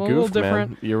 I'm you a goofed, little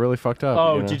different. Man. You're really fucked up.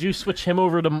 Oh, did you switch him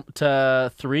over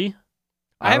to 3?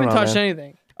 I haven't touched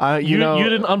anything. You know, you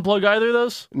didn't unplug either of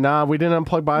those? Nah, we didn't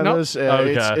unplug by Nope. those.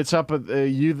 Okay. It's up.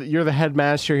 You're the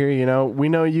headmaster here. You know, we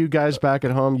know you guys back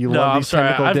at home. You No, love I'm these sorry.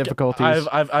 technical difficulties.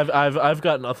 I've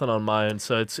got nothing on mine,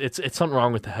 so it's something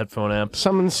wrong with the headphone amp.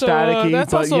 Something So, staticky,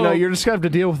 that's but you know also- you're just gonna have to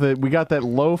deal with it. We got that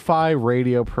lo-fi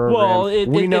radio program. Well,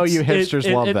 we know you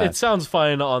hipsters love that. It sounds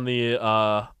fine on the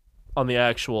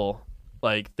actual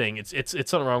like thing. It's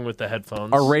something wrong with the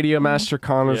headphones. Our radio master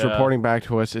Connor's Yeah. reporting back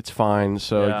to us. It's fine.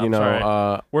 So Yeah, you I'm know,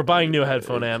 sorry. We're buying new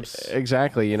headphone amps.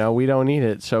 exactly. You know, we don't need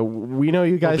it. So we know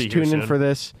you guys be here tune in soon. for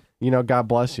this. You know, God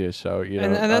bless you. So you know,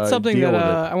 And that's something deal that with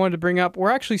it. I wanted to bring up.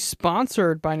 We're actually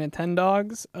sponsored by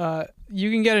Nintendogs. You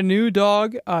can get a new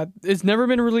dog. It's never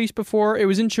been released before. It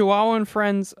was in Chihuahua and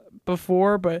Friends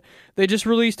before, but they just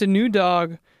released a new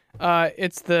dog.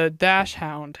 It's the Dash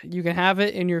Hound. You can have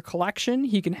it in your collection.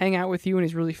 He can hang out with you, and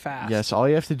he's really fast. Yes, all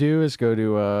you have to do is go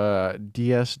to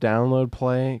DS Download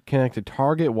Play, connect to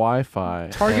Target Wi-Fi.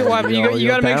 Target and, Wi-Fi. know, You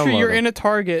got to make sure download you're it. in a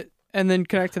Target and then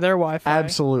connect to their Wi-Fi.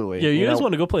 Absolutely. Yeah, you guys know,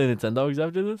 want to go play Nintendogs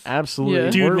after this? Absolutely. Yeah.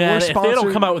 Dude, we're man, if they don't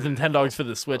sponsored- come out with Nintendogs for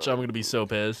the Switch, I'm gonna be so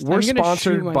pissed. We're I'm gonna shoot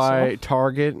sponsored by myself.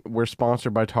 Target. We're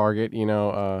sponsored by Target. You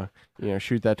know,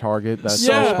 shoot that Target. That's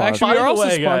Yeah, our sponsor. actually, By we're the also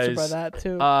way, sponsored by guys, that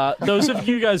too. Those of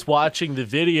you guys watching the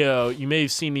video, you may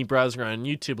have seen me browsing around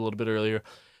YouTube a little bit earlier.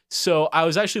 So I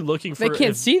was actually looking for. They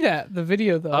can't see that the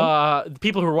video though. The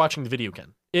people who are watching the video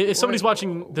can. If somebody's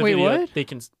watching the Wait, video, what? they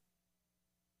can.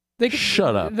 They can,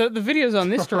 Shut up. The video's on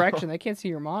this direction. They can't see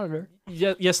your monitor.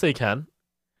 Yes, they can.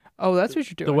 Oh, that's what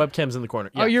you're The doing. webcam's in the corner.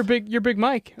 Oh, Yeah. your big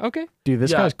mic. Okay. Dude, this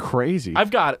Yeah. guy's crazy.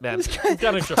 I've got it, man. I've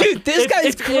got it. Dude, this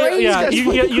guy's crazy. Yeah,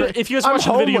 This if you guys I'm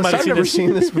watching the video, you might homeless. have I've seen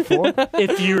never this. seen this before.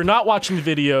 If you're not watching the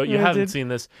video, you Yeah, haven't dude. seen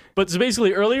this. But so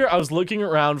basically, earlier I was looking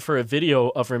around for a video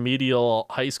of Remedial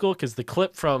High School because the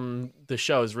clip from the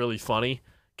show is really funny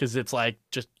because it's like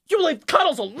just you leave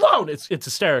Cuddles alone. It's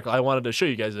hysterical. I wanted to show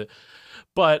you guys it,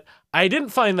 but I didn't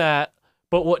find that.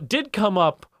 But what did come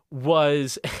up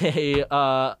was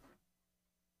a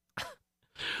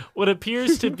what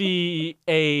appears to be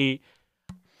a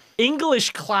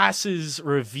English classes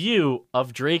review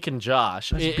of Drake and Josh.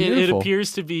 That's It beautiful.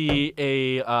 appears to be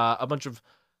a bunch of,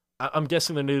 I'm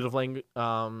guessing the native language.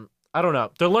 I don't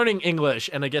know. They're learning English,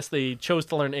 and I guess they chose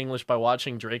to learn English by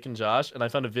watching Drake and Josh. And I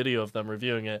found a video of them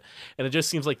reviewing it, and it just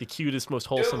seems like the cutest, most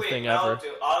wholesome thing ever. To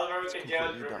all American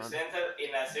Jones represented in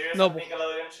a series Noble. of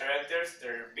Nickelodeon characters,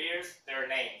 their beers, their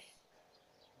names.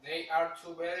 They are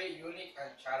two very unique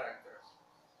and characters.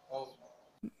 Oh,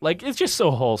 Like it's just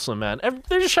so wholesome, man.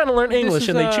 They're just trying to learn English, is,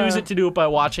 and they choose it to do it by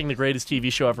watching the greatest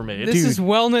TV show ever made. This Dude. is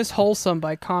Wellness Wholesome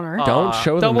by Connor. Don't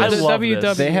show them Double this. I love WW.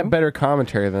 this. They have better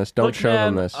commentary than this. Don't Look, show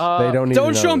them man, this. They don't need to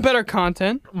Don't know show them this. better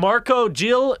content. Marco,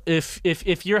 Jill, if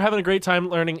you're having a great time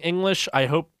learning English, I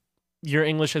hope your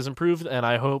English has improved, and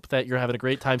I hope that you're having a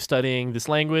great time studying this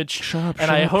language. Shut up, And shut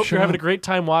I up, hope shut you're having up. a great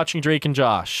time watching Drake and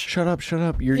Josh. Shut up, shut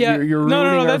up. You're Yeah. ruining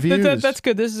no. our views. That's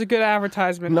good. This is a good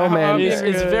advertisement. No, man. It's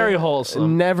very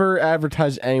wholesome. Never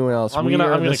advertise anyone else. I'm We gonna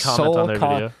are the comment on sole their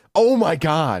video. Oh my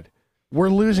god. We're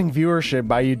losing viewership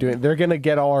by you doing. They're gonna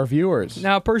get all our viewers.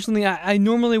 Now, personally, I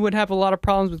normally would have a lot of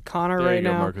problems with Connor There right you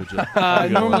go, now. Marco Jill.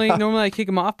 Normally I kick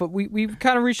him off, but we've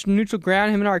kind of reached neutral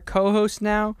ground. Him and our co-host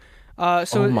now. So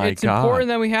Oh my it's God. important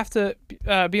that we have to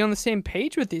be on the same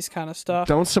page with these kind of stuff.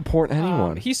 Don't support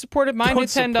anyone. He supported my Don't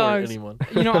support Nintendogs. anyone.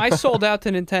 You know, I sold out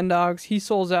to Nintendogs. He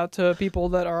sold out to people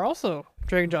that are also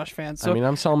Drake and Josh fans. So I mean,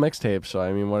 I'm selling mixtapes, so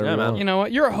I mean, whatever. Yeah, you man. want. you know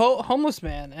what? You're a homeless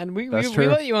man, and we That's true.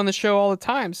 let you on the show all the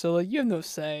time. So like, you have no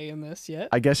say in this yet.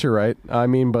 I guess you're right. I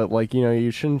mean, but like, you know,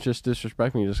 you shouldn't just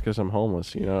disrespect me just because I'm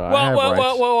homeless. You know, I have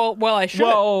rights. Well, I should.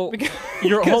 Well,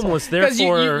 you're homeless, Because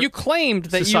therefore you claimed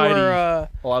that society you were.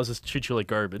 allows us to treat you like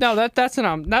garbage. No, that's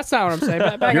not what I'm saying.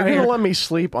 Back You're out gonna here. let me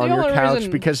sleep on The your only couch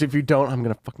reason- because if you don't, I'm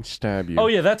gonna fucking stab you. Oh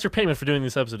yeah, that's your payment for doing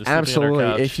this episode. Is sleeping on our absolutely.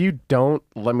 couch. If you don't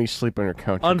let me sleep on your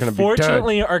couch, you're gonna be dead.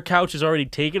 Unfortunately, our couch is already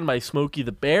taken by Smokey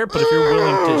the Bear. But if you're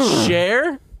willing to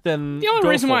share, then The only go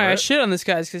reason for why I it. shit on this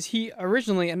guy is because he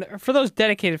originally, and for those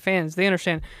dedicated fans, they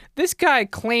understand. This guy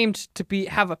claimed to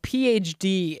have a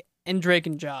PhD in Drake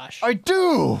and Josh. I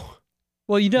do.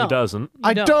 Well, you don't. He doesn't.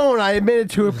 I don't. I admitted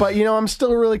to it, but you know, I'm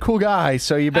still a really cool guy,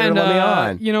 so you better And let me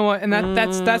on. you know what? And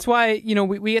that's why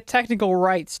we get technical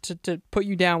rights to put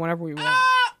you down whenever we want.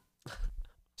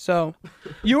 So,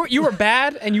 you were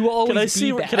bad, and you will always Can I be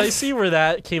see? bad. Can I see where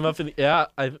that came up in? The, yeah,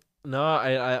 I'm not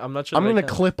sure. I'm that I gonna can.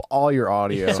 clip all your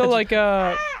audio. So like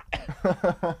all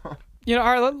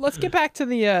right, let's get back to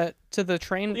the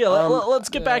train. Yeah, let's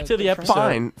get back to the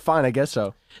episode. Fine, I guess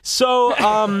so. So,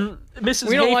 Mrs.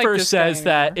 We don't like Hafer this says guy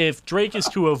that if Drake is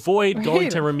to avoid going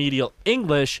to remedial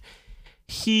English,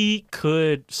 he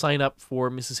could sign up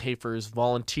for Mrs. Hafer's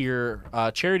volunteer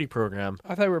charity program,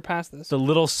 I thought we were past this. the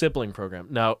Little Sibling Program.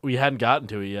 Now, we hadn't gotten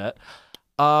to it yet.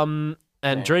 And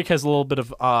Drake has a little bit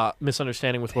of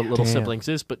misunderstanding with what Little Siblings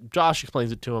is, but Josh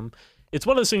explains it to him. It's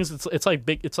one of those things. It's like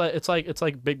Big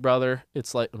Brother.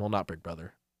 It's like, well, not Big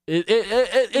Brother. It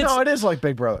is like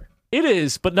Big Brother. It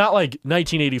is, but not like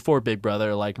 1984 Big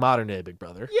Brother, like modern day Big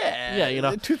Brother. Yeah, you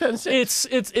know, 2006.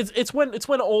 It's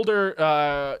when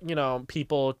older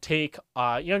people take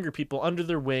younger people under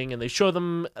their wing and they show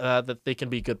them that they can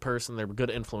be a good person, they're a good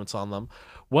influence on them.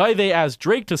 Why they asked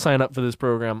Drake to sign up for this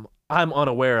program, I'm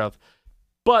unaware of,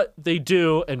 but they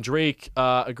do, and Drake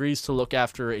agrees to look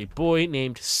after a boy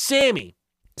named Sammy.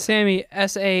 Sammy,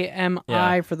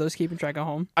 Sami, for those keeping track at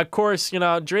home. Of course,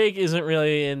 Drake isn't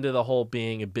really into the whole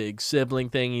being a big sibling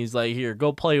thing. He's like, here,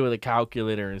 go play with a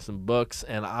calculator and some books,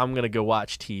 and I'm going to go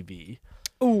watch TV.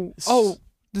 Oh,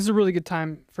 this is a really good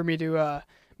time for me to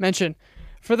mention.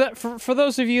 For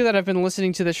those of you that have been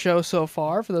listening to the show so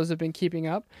far, for those that have been keeping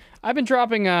up, I've been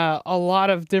dropping a lot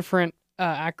of different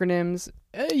acronyms.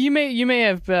 You may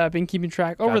have been keeping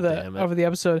track over the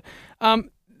episode.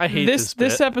 I hate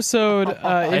this episode.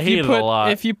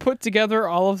 If you put together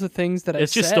all of the things that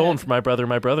it's just stolen from my brother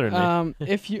and me.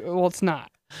 It's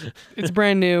not. It's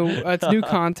brand new. It's new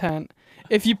content.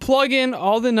 If you plug in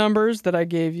all the numbers that I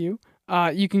gave you,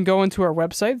 you can go into our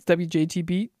website. It's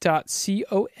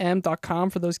wjtb.com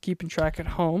for those keeping track at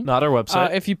home. Not our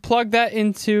website. If you plug that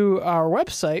into our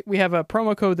website, we have a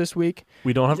promo code this week.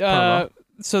 We don't have a promo.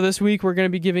 So this week we're going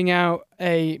to be giving out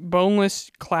a boneless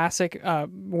classic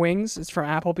wings. It's from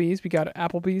Applebee's. We got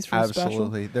Applebee's for special.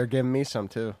 Absolutely. They're giving me some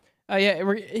too.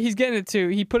 He's getting it too.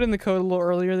 He put in the code a little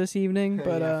earlier this evening,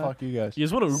 but fuck you guys. You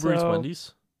guys want to Uber Eats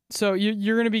Wendy's? So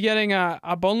you're going to be getting a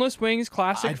boneless wings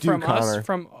classic from us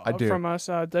from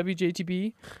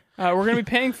WJTB. We're going to be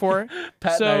paying for it.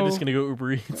 Pat and I are just going to go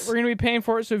Uber Eats. We're going to be paying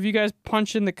for it. So if you guys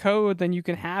punch in the code, then you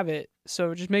can have it.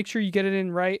 So just make sure you get it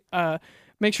in right.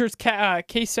 Make sure it's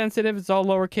case sensitive. It's all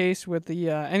lowercase with the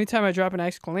anytime I drop an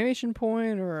exclamation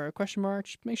point or a question mark,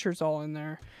 just make sure it's all in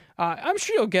there. I'm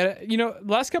sure you'll get it. The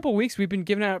last couple of weeks we've been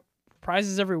giving out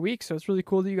prizes every week, so it's really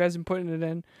cool that you guys have been putting it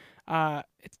in.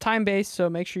 It's time based, so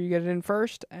make sure you get it in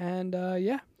first. And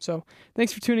so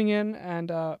thanks for tuning in.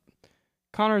 And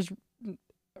Connor's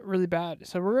really bad,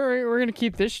 so we're gonna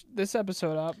keep this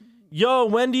episode up. Yo,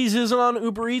 Wendy's isn't on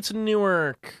Uber Eats in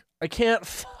Newark. I can't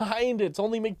find it. It's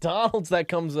only McDonald's that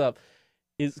comes up.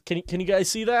 Can you guys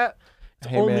see that?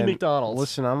 It's only McDonald's.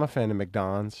 Listen, I'm a fan of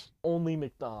McDonald's. Only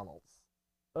McDonald's.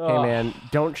 Hey man,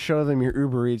 don't show them your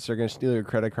Uber Eats. They're gonna steal your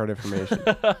credit card information.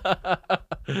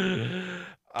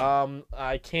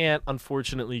 I can't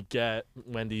unfortunately get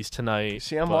Wendy's tonight.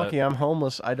 See, I'm lucky. I'm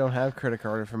homeless. I don't have credit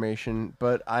card information,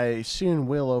 but I soon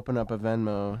will open up a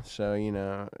Venmo. So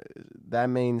that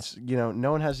means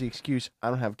no one has the excuse I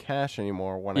don't have cash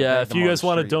anymore. If you guys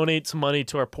want to donate some money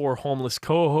to our poor homeless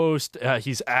co-host,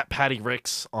 he's at Patty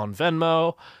Ricks on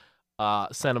Venmo.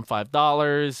 Send him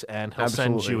 $5 and he'll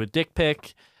send you a dick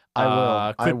pic. I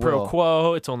will. Quid pro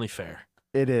quo. It's only fair.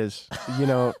 It is.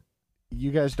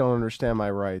 You guys don't understand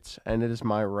my rights, and it is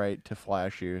my right to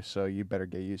flash you, so you better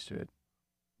get used to it.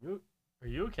 Are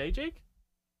you okay, Jake?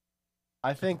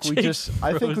 I think we just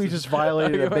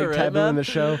violated a big taboo in the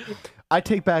show. I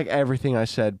take back everything I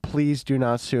said. Please do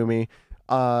not sue me.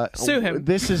 Sue him.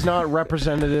 This is not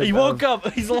representative. He woke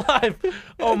up. He's alive.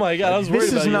 Oh my god, I was worried about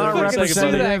you. This is not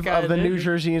representative of the New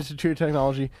Jersey Institute of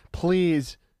Technology.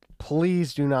 Please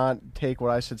do not take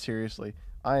what I said seriously.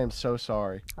 I am so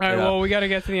sorry. All right, well, we got to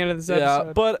get to the end of this episode.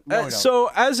 Yeah, but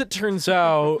so as it turns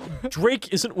out,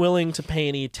 Drake isn't willing to pay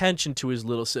any attention to his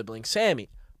little sibling, Sammy.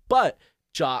 But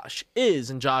Josh is,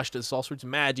 and Josh does all sorts of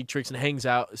magic tricks and hangs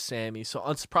out with Sammy. So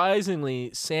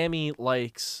unsurprisingly, Sammy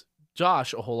likes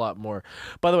Josh a whole lot more.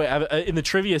 By the way, in the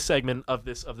trivia segment of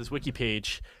this wiki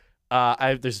page,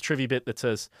 there's a trivia bit that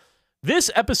says,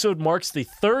 this episode marks the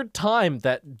third time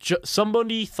that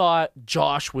somebody thought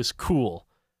Josh was cool.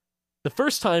 The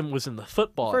first time was in the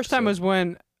football. First time was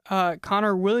when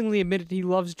Connor willingly admitted he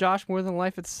loves Josh more than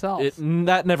life itself.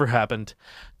 That never happened.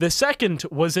 The second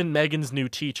was in Megan's New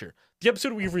Teacher. The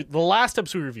last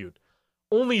episode we reviewed.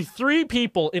 Only 3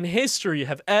 people in history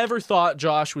have ever thought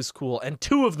Josh was cool, and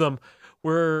 2 of them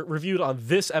were reviewed on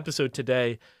this episode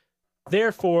today.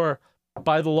 Therefore,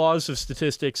 by the laws of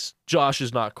statistics, Josh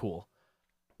is not cool.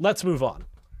 Let's move on.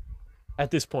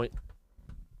 At this point,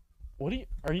 are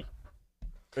you?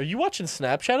 Are you watching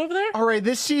Snapchat over there? All right,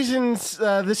 this season's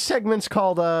this segment's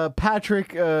called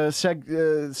Patrick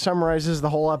summarizes the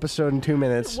whole episode in 2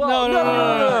 minutes.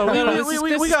 No. We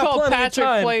This is got called plenty of Patrick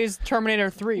time. Plays Terminator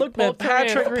 3. Look, man, Pull up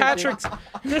Terminator 3, dude. Patrick's.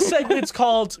 This segment's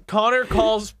called Connor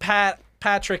calls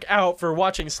Patrick out for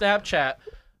watching Snapchat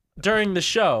during the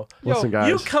show. Listen, guys.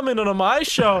 You come in on my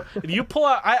show and you pull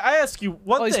out. I ask you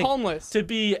one Oh, he's thing. homeless. To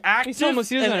be active homeless,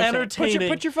 he and doesn't understand. entertaining.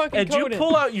 Put your fucking and code you in.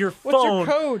 pull out your What's phone your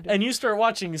code? and you start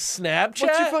watching Snapchat.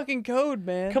 What's your fucking code,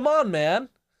 man? Come on, man.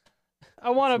 I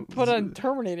want to put on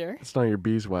Terminator. It's not your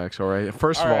beeswax, all right?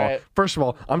 First All of right.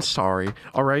 all, I'm sorry,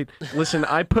 all right? Listen,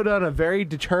 I put on a very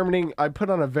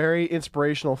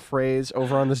inspirational phrase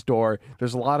over on this door.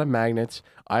 There's a lot of magnets.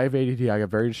 I have ADD. I got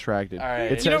very distracted. All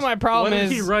right. It You know says, my problem what did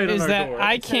is, he write on is our that door?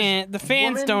 I It says, can't. The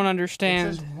fans woman- don't it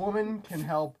understand. says woman can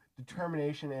help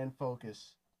determination and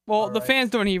focus. Well, all the right.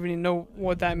 fans don't even know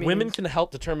what that means. Women can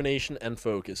help determination and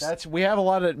focus. We have a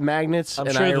lot of magnets, I'm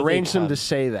and sure I that they arranged them can. to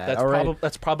say that. That's all right?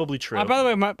 that's probably true. By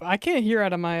the way, I can't hear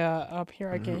out of my up here.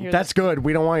 I can't hear. That's good.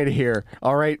 We don't want you to hear.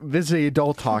 All right, this is the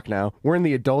adult talk now. We're in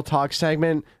the adult talk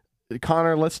segment.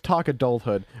 Connor, let's talk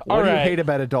adulthood. What All do you right. hate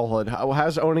about adulthood?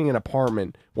 How's owning an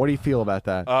apartment? What do you feel about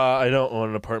that? I don't own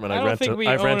an apartment. I don't think we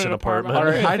I own rent an apartment. All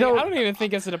right, I I don't- don't even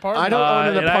think it's an apartment. I don't own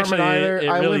an it apartment actually- either. it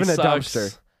I really live in a sucks.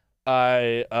 dumpster.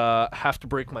 I have to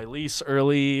break my lease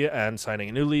early, and signing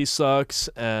a new lease sucks,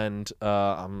 and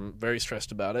I'm very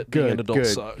stressed about it. Being an Good, adult good.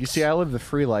 sucks. You see, I live the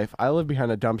free life. I live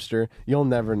behind a dumpster. You'll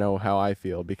never know how I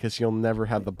feel because you'll never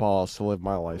have the balls to live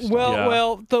my lifestyle.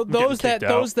 Yeah. Those kicked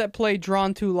out. that play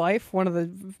Drawn to Life, one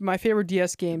of my favorite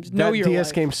DS games, know that your DS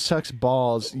life. game sucks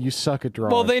balls. You suck at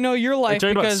drawing. Well, they know your Are you life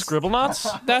talking about because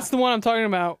Scribblenauts? that's the one I'm talking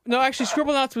about. No, actually,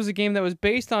 Scribblenauts was a game that was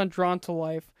based on Drawn to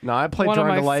Life. No, I played one of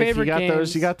Drawing to my Life. You favorite got those.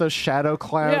 games. You got those shadow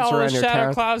clouds Yeah, all around those your shadow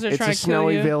town. clouds are It's trying a to kill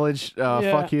snowy you. village. Yeah.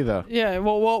 Fuck you though. Yeah,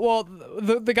 well,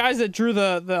 the guys that drew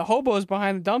the hobos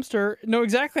behind the dumpster know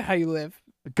exactly how you live.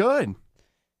 Good.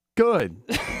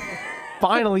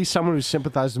 Finally, someone who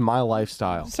sympathizes with my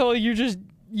lifestyle. So you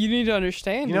need to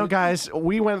understand. You know, dude. guys,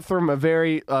 we went from a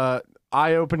very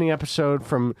eye-opening episode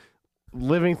from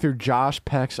living through Josh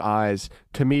Peck's eyes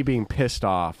to me being pissed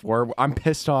off. Where I'm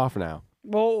pissed off now.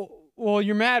 Well,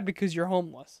 you're mad because you're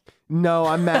homeless. No,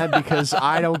 I'm mad because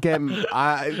I don't get.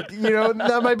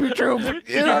 That might be true. But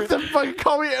you don't have to fucking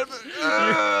call me.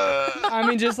 I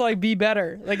mean, just like be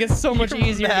better. Like it's so much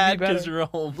easier to Mad be better. because you're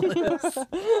homeless.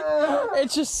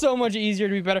 It's just so much easier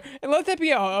to be better. And let that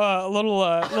be a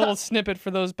little snippet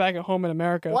for those back at home in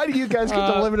America. Why do you guys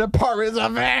get to live in apartments?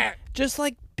 I'm mad. Just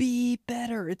like be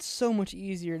better. It's so much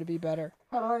easier to be better.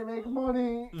 How do I make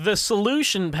money? The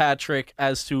solution, Patrick,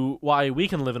 as to why we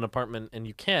can live in an apartment and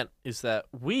you can't, is that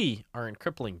we are in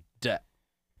crippling debt.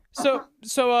 So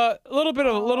a little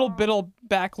bit of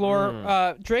back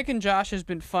lore. Drake and Josh has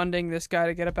been funding this guy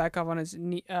to get it back up on his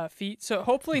feet. So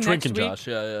hopefully Drinking next week, Josh,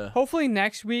 yeah. hopefully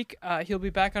next week he'll be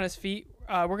back on his feet.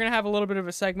 We're gonna have a little bit of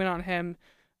a segment on him.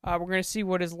 We're gonna see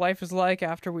what his life is like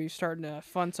after we start to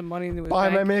fund some money into his Buy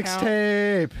my bank account.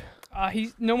 mixtape.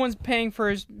 No one's paying for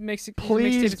his mixtape.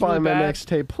 Please It's buy really my bad.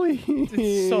 mixtape, please.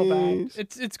 It's so bad.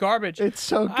 It's garbage. It's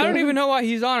so good. I don't even know why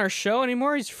he's on our show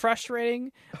anymore. He's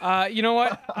frustrating. You know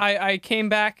what? I came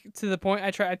back to the point.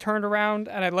 I turned around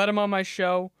and I let him on my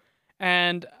show.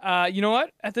 And you know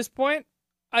what? At this point,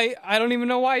 I don't even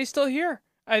know why he's still here.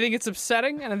 I think it's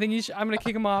upsetting, and I think I'm gonna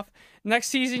kick him off next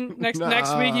season. Next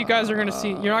week, you guys are gonna see.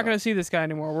 You're not gonna see this guy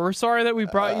anymore. We're sorry that we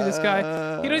brought you this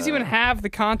guy. He doesn't even have the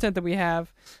content that we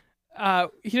have.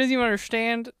 He doesn't even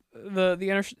understand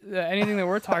anything that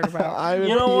we're talking about.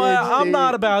 You know what? I'm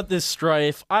not about this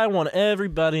strife. I want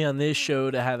everybody on this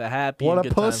show to have a happy What and a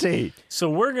good time. pussy. So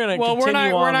we're gonna Well, we're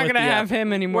continue not on gonna with the have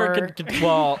him anymore.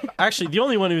 Well, actually, the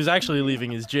only one who's actually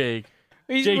leaving is Jake.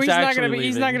 He's Jake's not gonna actually be.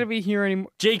 He's not leaving. gonna be here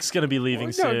anymore. Jake's gonna be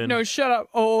leaving soon. No, shut up.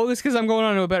 Oh, this because I'm going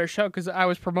on to a better show because I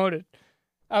was promoted.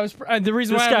 The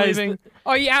reason This why I'm guy's- leaving.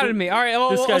 Oh, you outed me. All right. Well,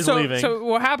 this guy's so, leaving. So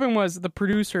what happened was the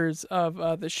producers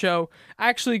of the show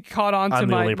actually caught on to I'm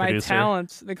the my only producer.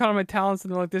 talents. They caught on my talents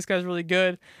and they're like, "This guy's really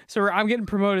good." So I'm getting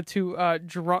promoted to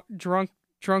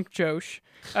Drunk Josh.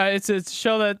 It's a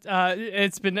show that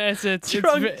it's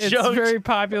Drunk Josh. very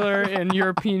popular in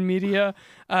European media.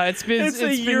 It's It's a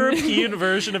been- European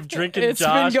version of Drinking It's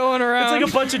Josh. been going around. It's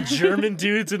like a bunch of German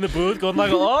dudes in the booth going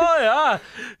like, "Oh yeah,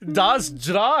 das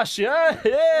Josh, yeah."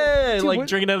 Dude, like what-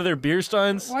 drinking out of their beer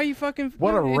steins. Why are you fucking?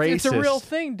 What a It's a real racist.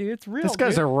 thing, dude. It's real. This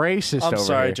guy's dude. a racist I'm over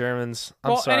sorry, here. Germans.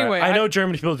 I'm Well, sorry. anyway, I know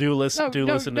German people do listen to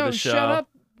no, this show. Shut up.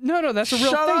 No, that's a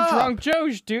real Shut thing. up. Drunk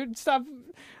Joe's, dude. Stop.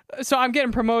 So I'm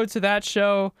getting promoted to that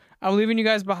show. I'm leaving you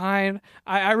guys behind.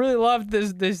 I really loved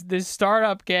this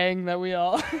startup gang that we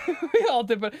all we all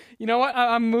did. But you know what?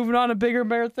 I'm moving on to bigger,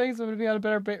 better things. I'm gonna be on a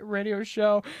better radio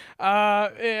show.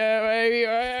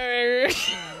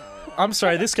 I'm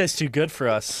sorry, this guy's too good for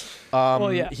us.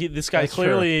 Well, yeah. This guy That's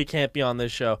clearly can't be on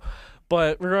this show.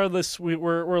 But regardless, we're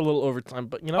a little overtime.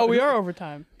 But you know, we are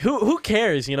overtime. Who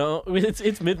cares? You know,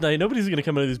 it's midnight. Nobody's gonna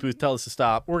come into this booth tell us to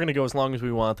stop. We're gonna go as long as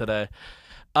we want today.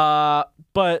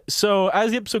 But so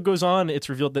as the episode goes on, it's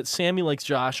revealed that Sammy likes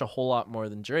Josh a whole lot more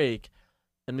than Drake,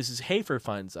 and Mrs. Hafer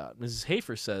finds out. Mrs.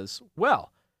 Hafer says,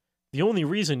 "Well, the only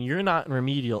reason you're not in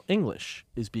remedial English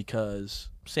is because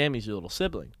Sammy's your little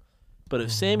sibling. But if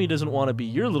Sammy doesn't want to be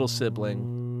your little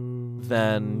sibling,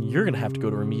 then you're gonna have to go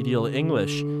to remedial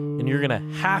English, and you're gonna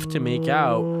have to make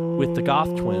out with the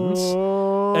Goth twins."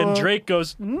 And Drake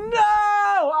goes, "No,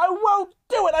 I won't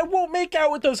do it. I won't make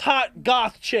out with those hot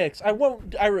goth chicks. I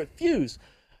won't. I refuse."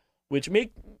 Which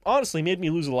honestly made me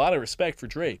lose a lot of respect for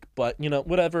Drake. But you know,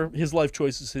 whatever. His life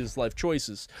choices. His life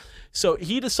choices. So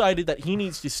he decided that he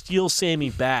needs to steal Sammy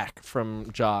back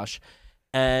from Josh.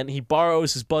 And he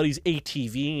borrows his buddy's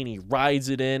ATV and he rides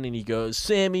it in and he goes,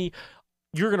 "Sammy,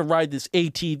 you're going to ride this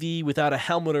ATV without a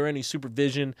helmet or any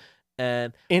supervision."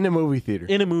 And in a movie theater.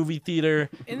 In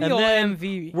the old then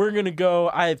MV. we're going to go.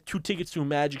 I have 2 tickets to a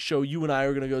magic show. You and I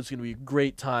are going to go. It's going to be a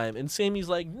great time. And Sammy's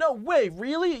like, "No way,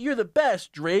 really? You're the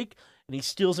best, Drake." And he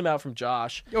steals him out from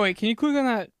Josh. Oh, wait, can you click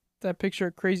on that picture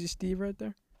of Crazy Steve right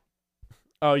there?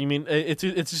 Oh, you mean it's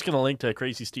just going to link to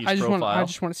Crazy Steve's profile? I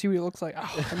just want to see what he looks like.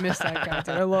 Oh, I miss that guy,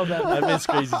 dude. I love that. I miss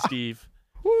Crazy Steve.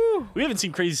 Woo. We haven't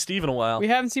seen Crazy Steve in a while. We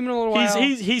haven't seen him in a little while.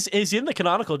 He's in the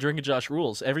canonical Drinking Josh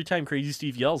rules. Every time Crazy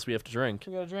Steve yells, we have to drink.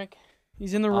 We gotta drink.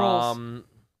 He's in the rules.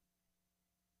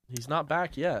 He's not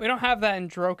back yet. We don't have that in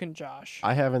Droken Josh.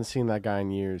 I haven't seen that guy in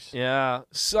years. Yeah,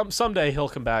 someday he'll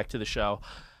come back to the show.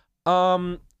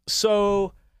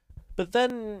 But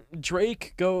then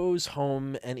Drake goes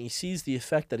home and he sees the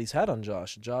effect that he's had on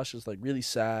Josh. Josh is like really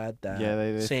sad that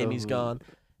they Sammy's gone,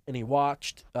 and he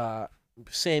watched.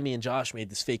 Sammy and Josh made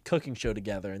this fake cooking show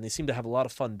together, and they seemed to have a lot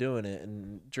of fun doing it.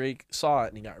 And Drake saw it,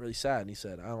 and he got really sad, and he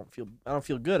said, "I don't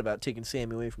feel good about taking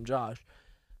Sammy away from Josh.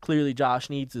 Clearly, Josh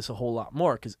needs this a whole lot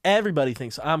more because everybody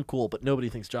thinks I'm cool, but nobody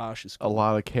thinks Josh is cool." A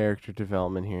lot of character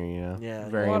development here, you know. Yeah,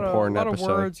 very a important lot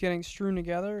episode. of words getting strewn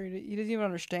together. He doesn't even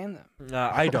understand them.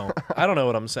 I don't. I don't know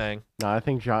what I'm saying. No, I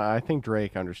think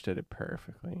Drake understood it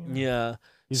perfectly. You know? Yeah,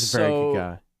 he's a very good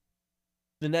guy.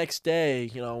 The next day,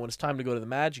 you know, when it's time to go to the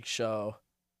magic show,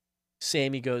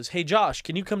 Sammy goes, "Hey, Josh,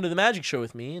 can you come to the magic show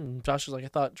with me?" And Josh was like, "I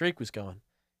thought Drake was going."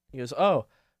 He goes, "Oh,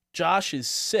 Josh is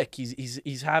sick.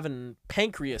 He's having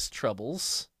pancreas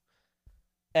troubles."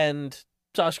 And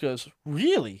Josh goes,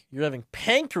 "Really? You're having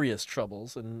pancreas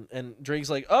troubles?" And Drake's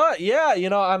like, "Oh, yeah, you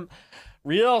know, I'm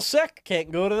real sick.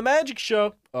 Can't go to the magic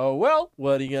show." "Oh, well,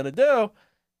 what are you going to do?"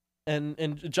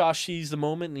 And Josh sees the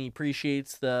moment and he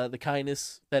appreciates the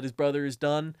kindness that his brother has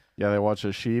done. Yeah, they watch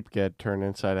a sheep get turned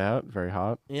inside out. Very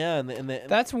hot. Yeah, and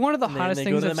that's one of the hottest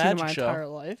things I've seen in my show. entire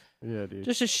life. Yeah, dude.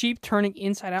 Just a sheep turning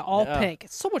inside out, all pink.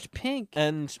 It's so much pink.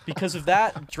 And because of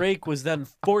that, Drake was then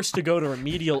forced to go to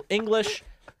remedial English.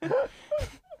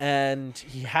 And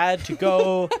he had to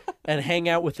go and hang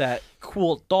out with that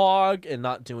cool dog and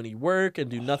not do any work and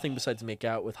do nothing besides make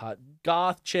out with hot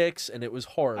goth chicks, and it was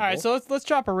horrible. All right, so let's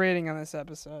drop a rating on this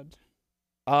episode.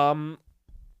 I'm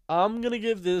gonna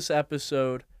give this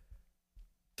episode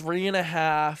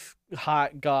 3.5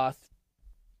 hot goth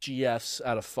GFs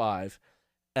out of 5,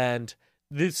 and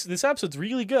this episode's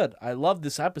really good. I love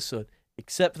this episode,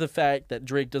 except for the fact that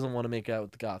Drake doesn't want to make out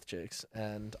with the goth chicks,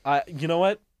 and you know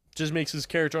what? Just makes his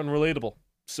character unrelatable.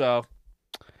 So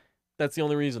that's the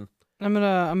only reason. I'm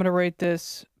gonna rate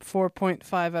this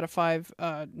 4.5 out of 5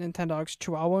 Nintendogs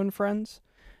Chihuahua and Friends.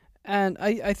 And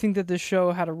I think that this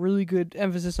show had a really good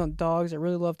emphasis on dogs. I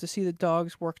really love to see the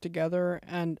dogs work together,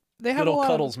 and they have good a old lot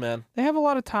cuddles, of, man. They have a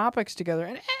lot of topics together,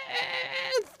 and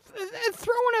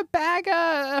throwing a bag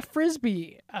a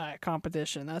frisbee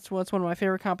competition. That's one of my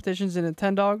favorite competitions in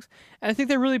Nintendogs, and I think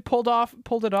they really pulled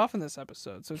it off in this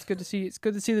episode. So it's good to see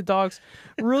the dogs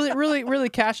really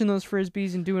catching those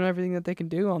frisbees and doing everything that they can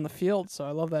do on the field. So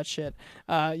I love that shit.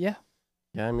 Yeah.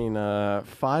 Yeah, I mean,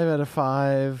 5 out of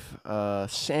 5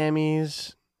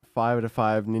 Sammy's, 5 out of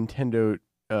 5 Nintendo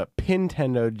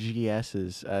Pintendo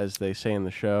GS's, as they say in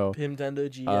the show. Pintendo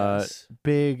GS.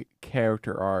 Big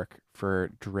character arc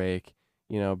for Drake.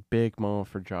 You know, big moment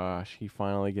for Josh. He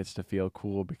finally gets to feel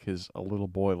cool because a little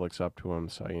boy looks up to him.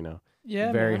 So, you know,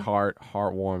 yeah, very man.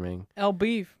 heartwarming. El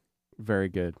Beef. Very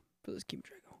good. Please keep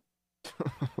Draco.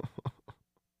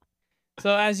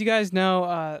 So as you guys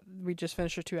know, we just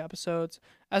finished our 2 episodes.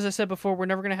 As I said before, we're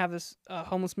never gonna have this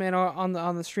homeless man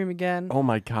on the stream again. Oh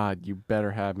my God, you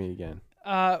better have me again.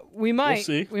 We might. We'll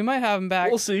see. We might have him back.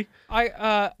 We'll see.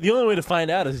 The only way to find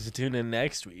out is to tune in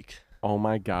next week. Oh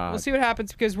my God. We'll see what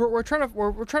happens because we're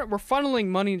funneling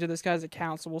money into this guy's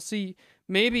account. So we'll see.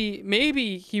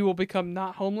 Maybe he will become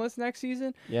not homeless next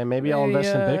season. Yeah, maybe I'll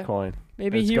invest in Bitcoin.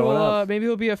 Maybe It's he going will. up. Maybe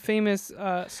he'll be a famous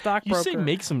stockbroker. You say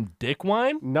make some dick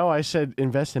wine? No, I said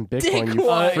invest in Bitcoin. Dick You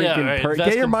wine. freaking Yeah, right, invest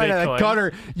Get your in mind out of Bitcoin. the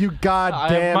gutter, you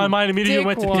goddamn. My mind immediately Dick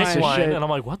went to wine. dick wine, Shit. and I'm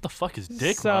like, what the fuck is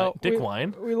dick So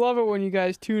wine? We love it when you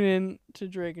guys tune in to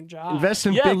Drake and Josh. Invest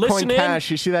in Yeah, listen Bitcoin in.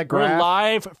 Cash. You see that We're graph?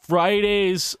 live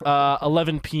Fridays,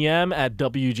 11 p.m. at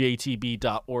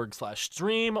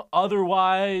wjtb.org/stream.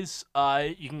 Otherwise,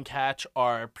 you can catch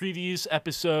our previous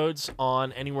episodes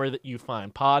on anywhere that you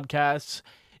find podcasts,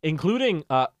 including,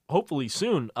 hopefully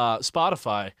soon,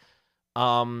 Spotify.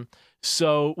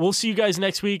 So we'll see you guys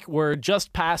next week. We're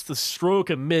just past the stroke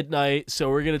of midnight, so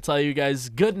we're going to tell you guys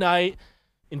good night.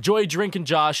 Enjoy Drink and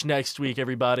Josh next week,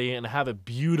 everybody, and have a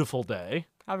beautiful day.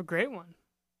 Have a great one.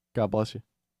 God bless you.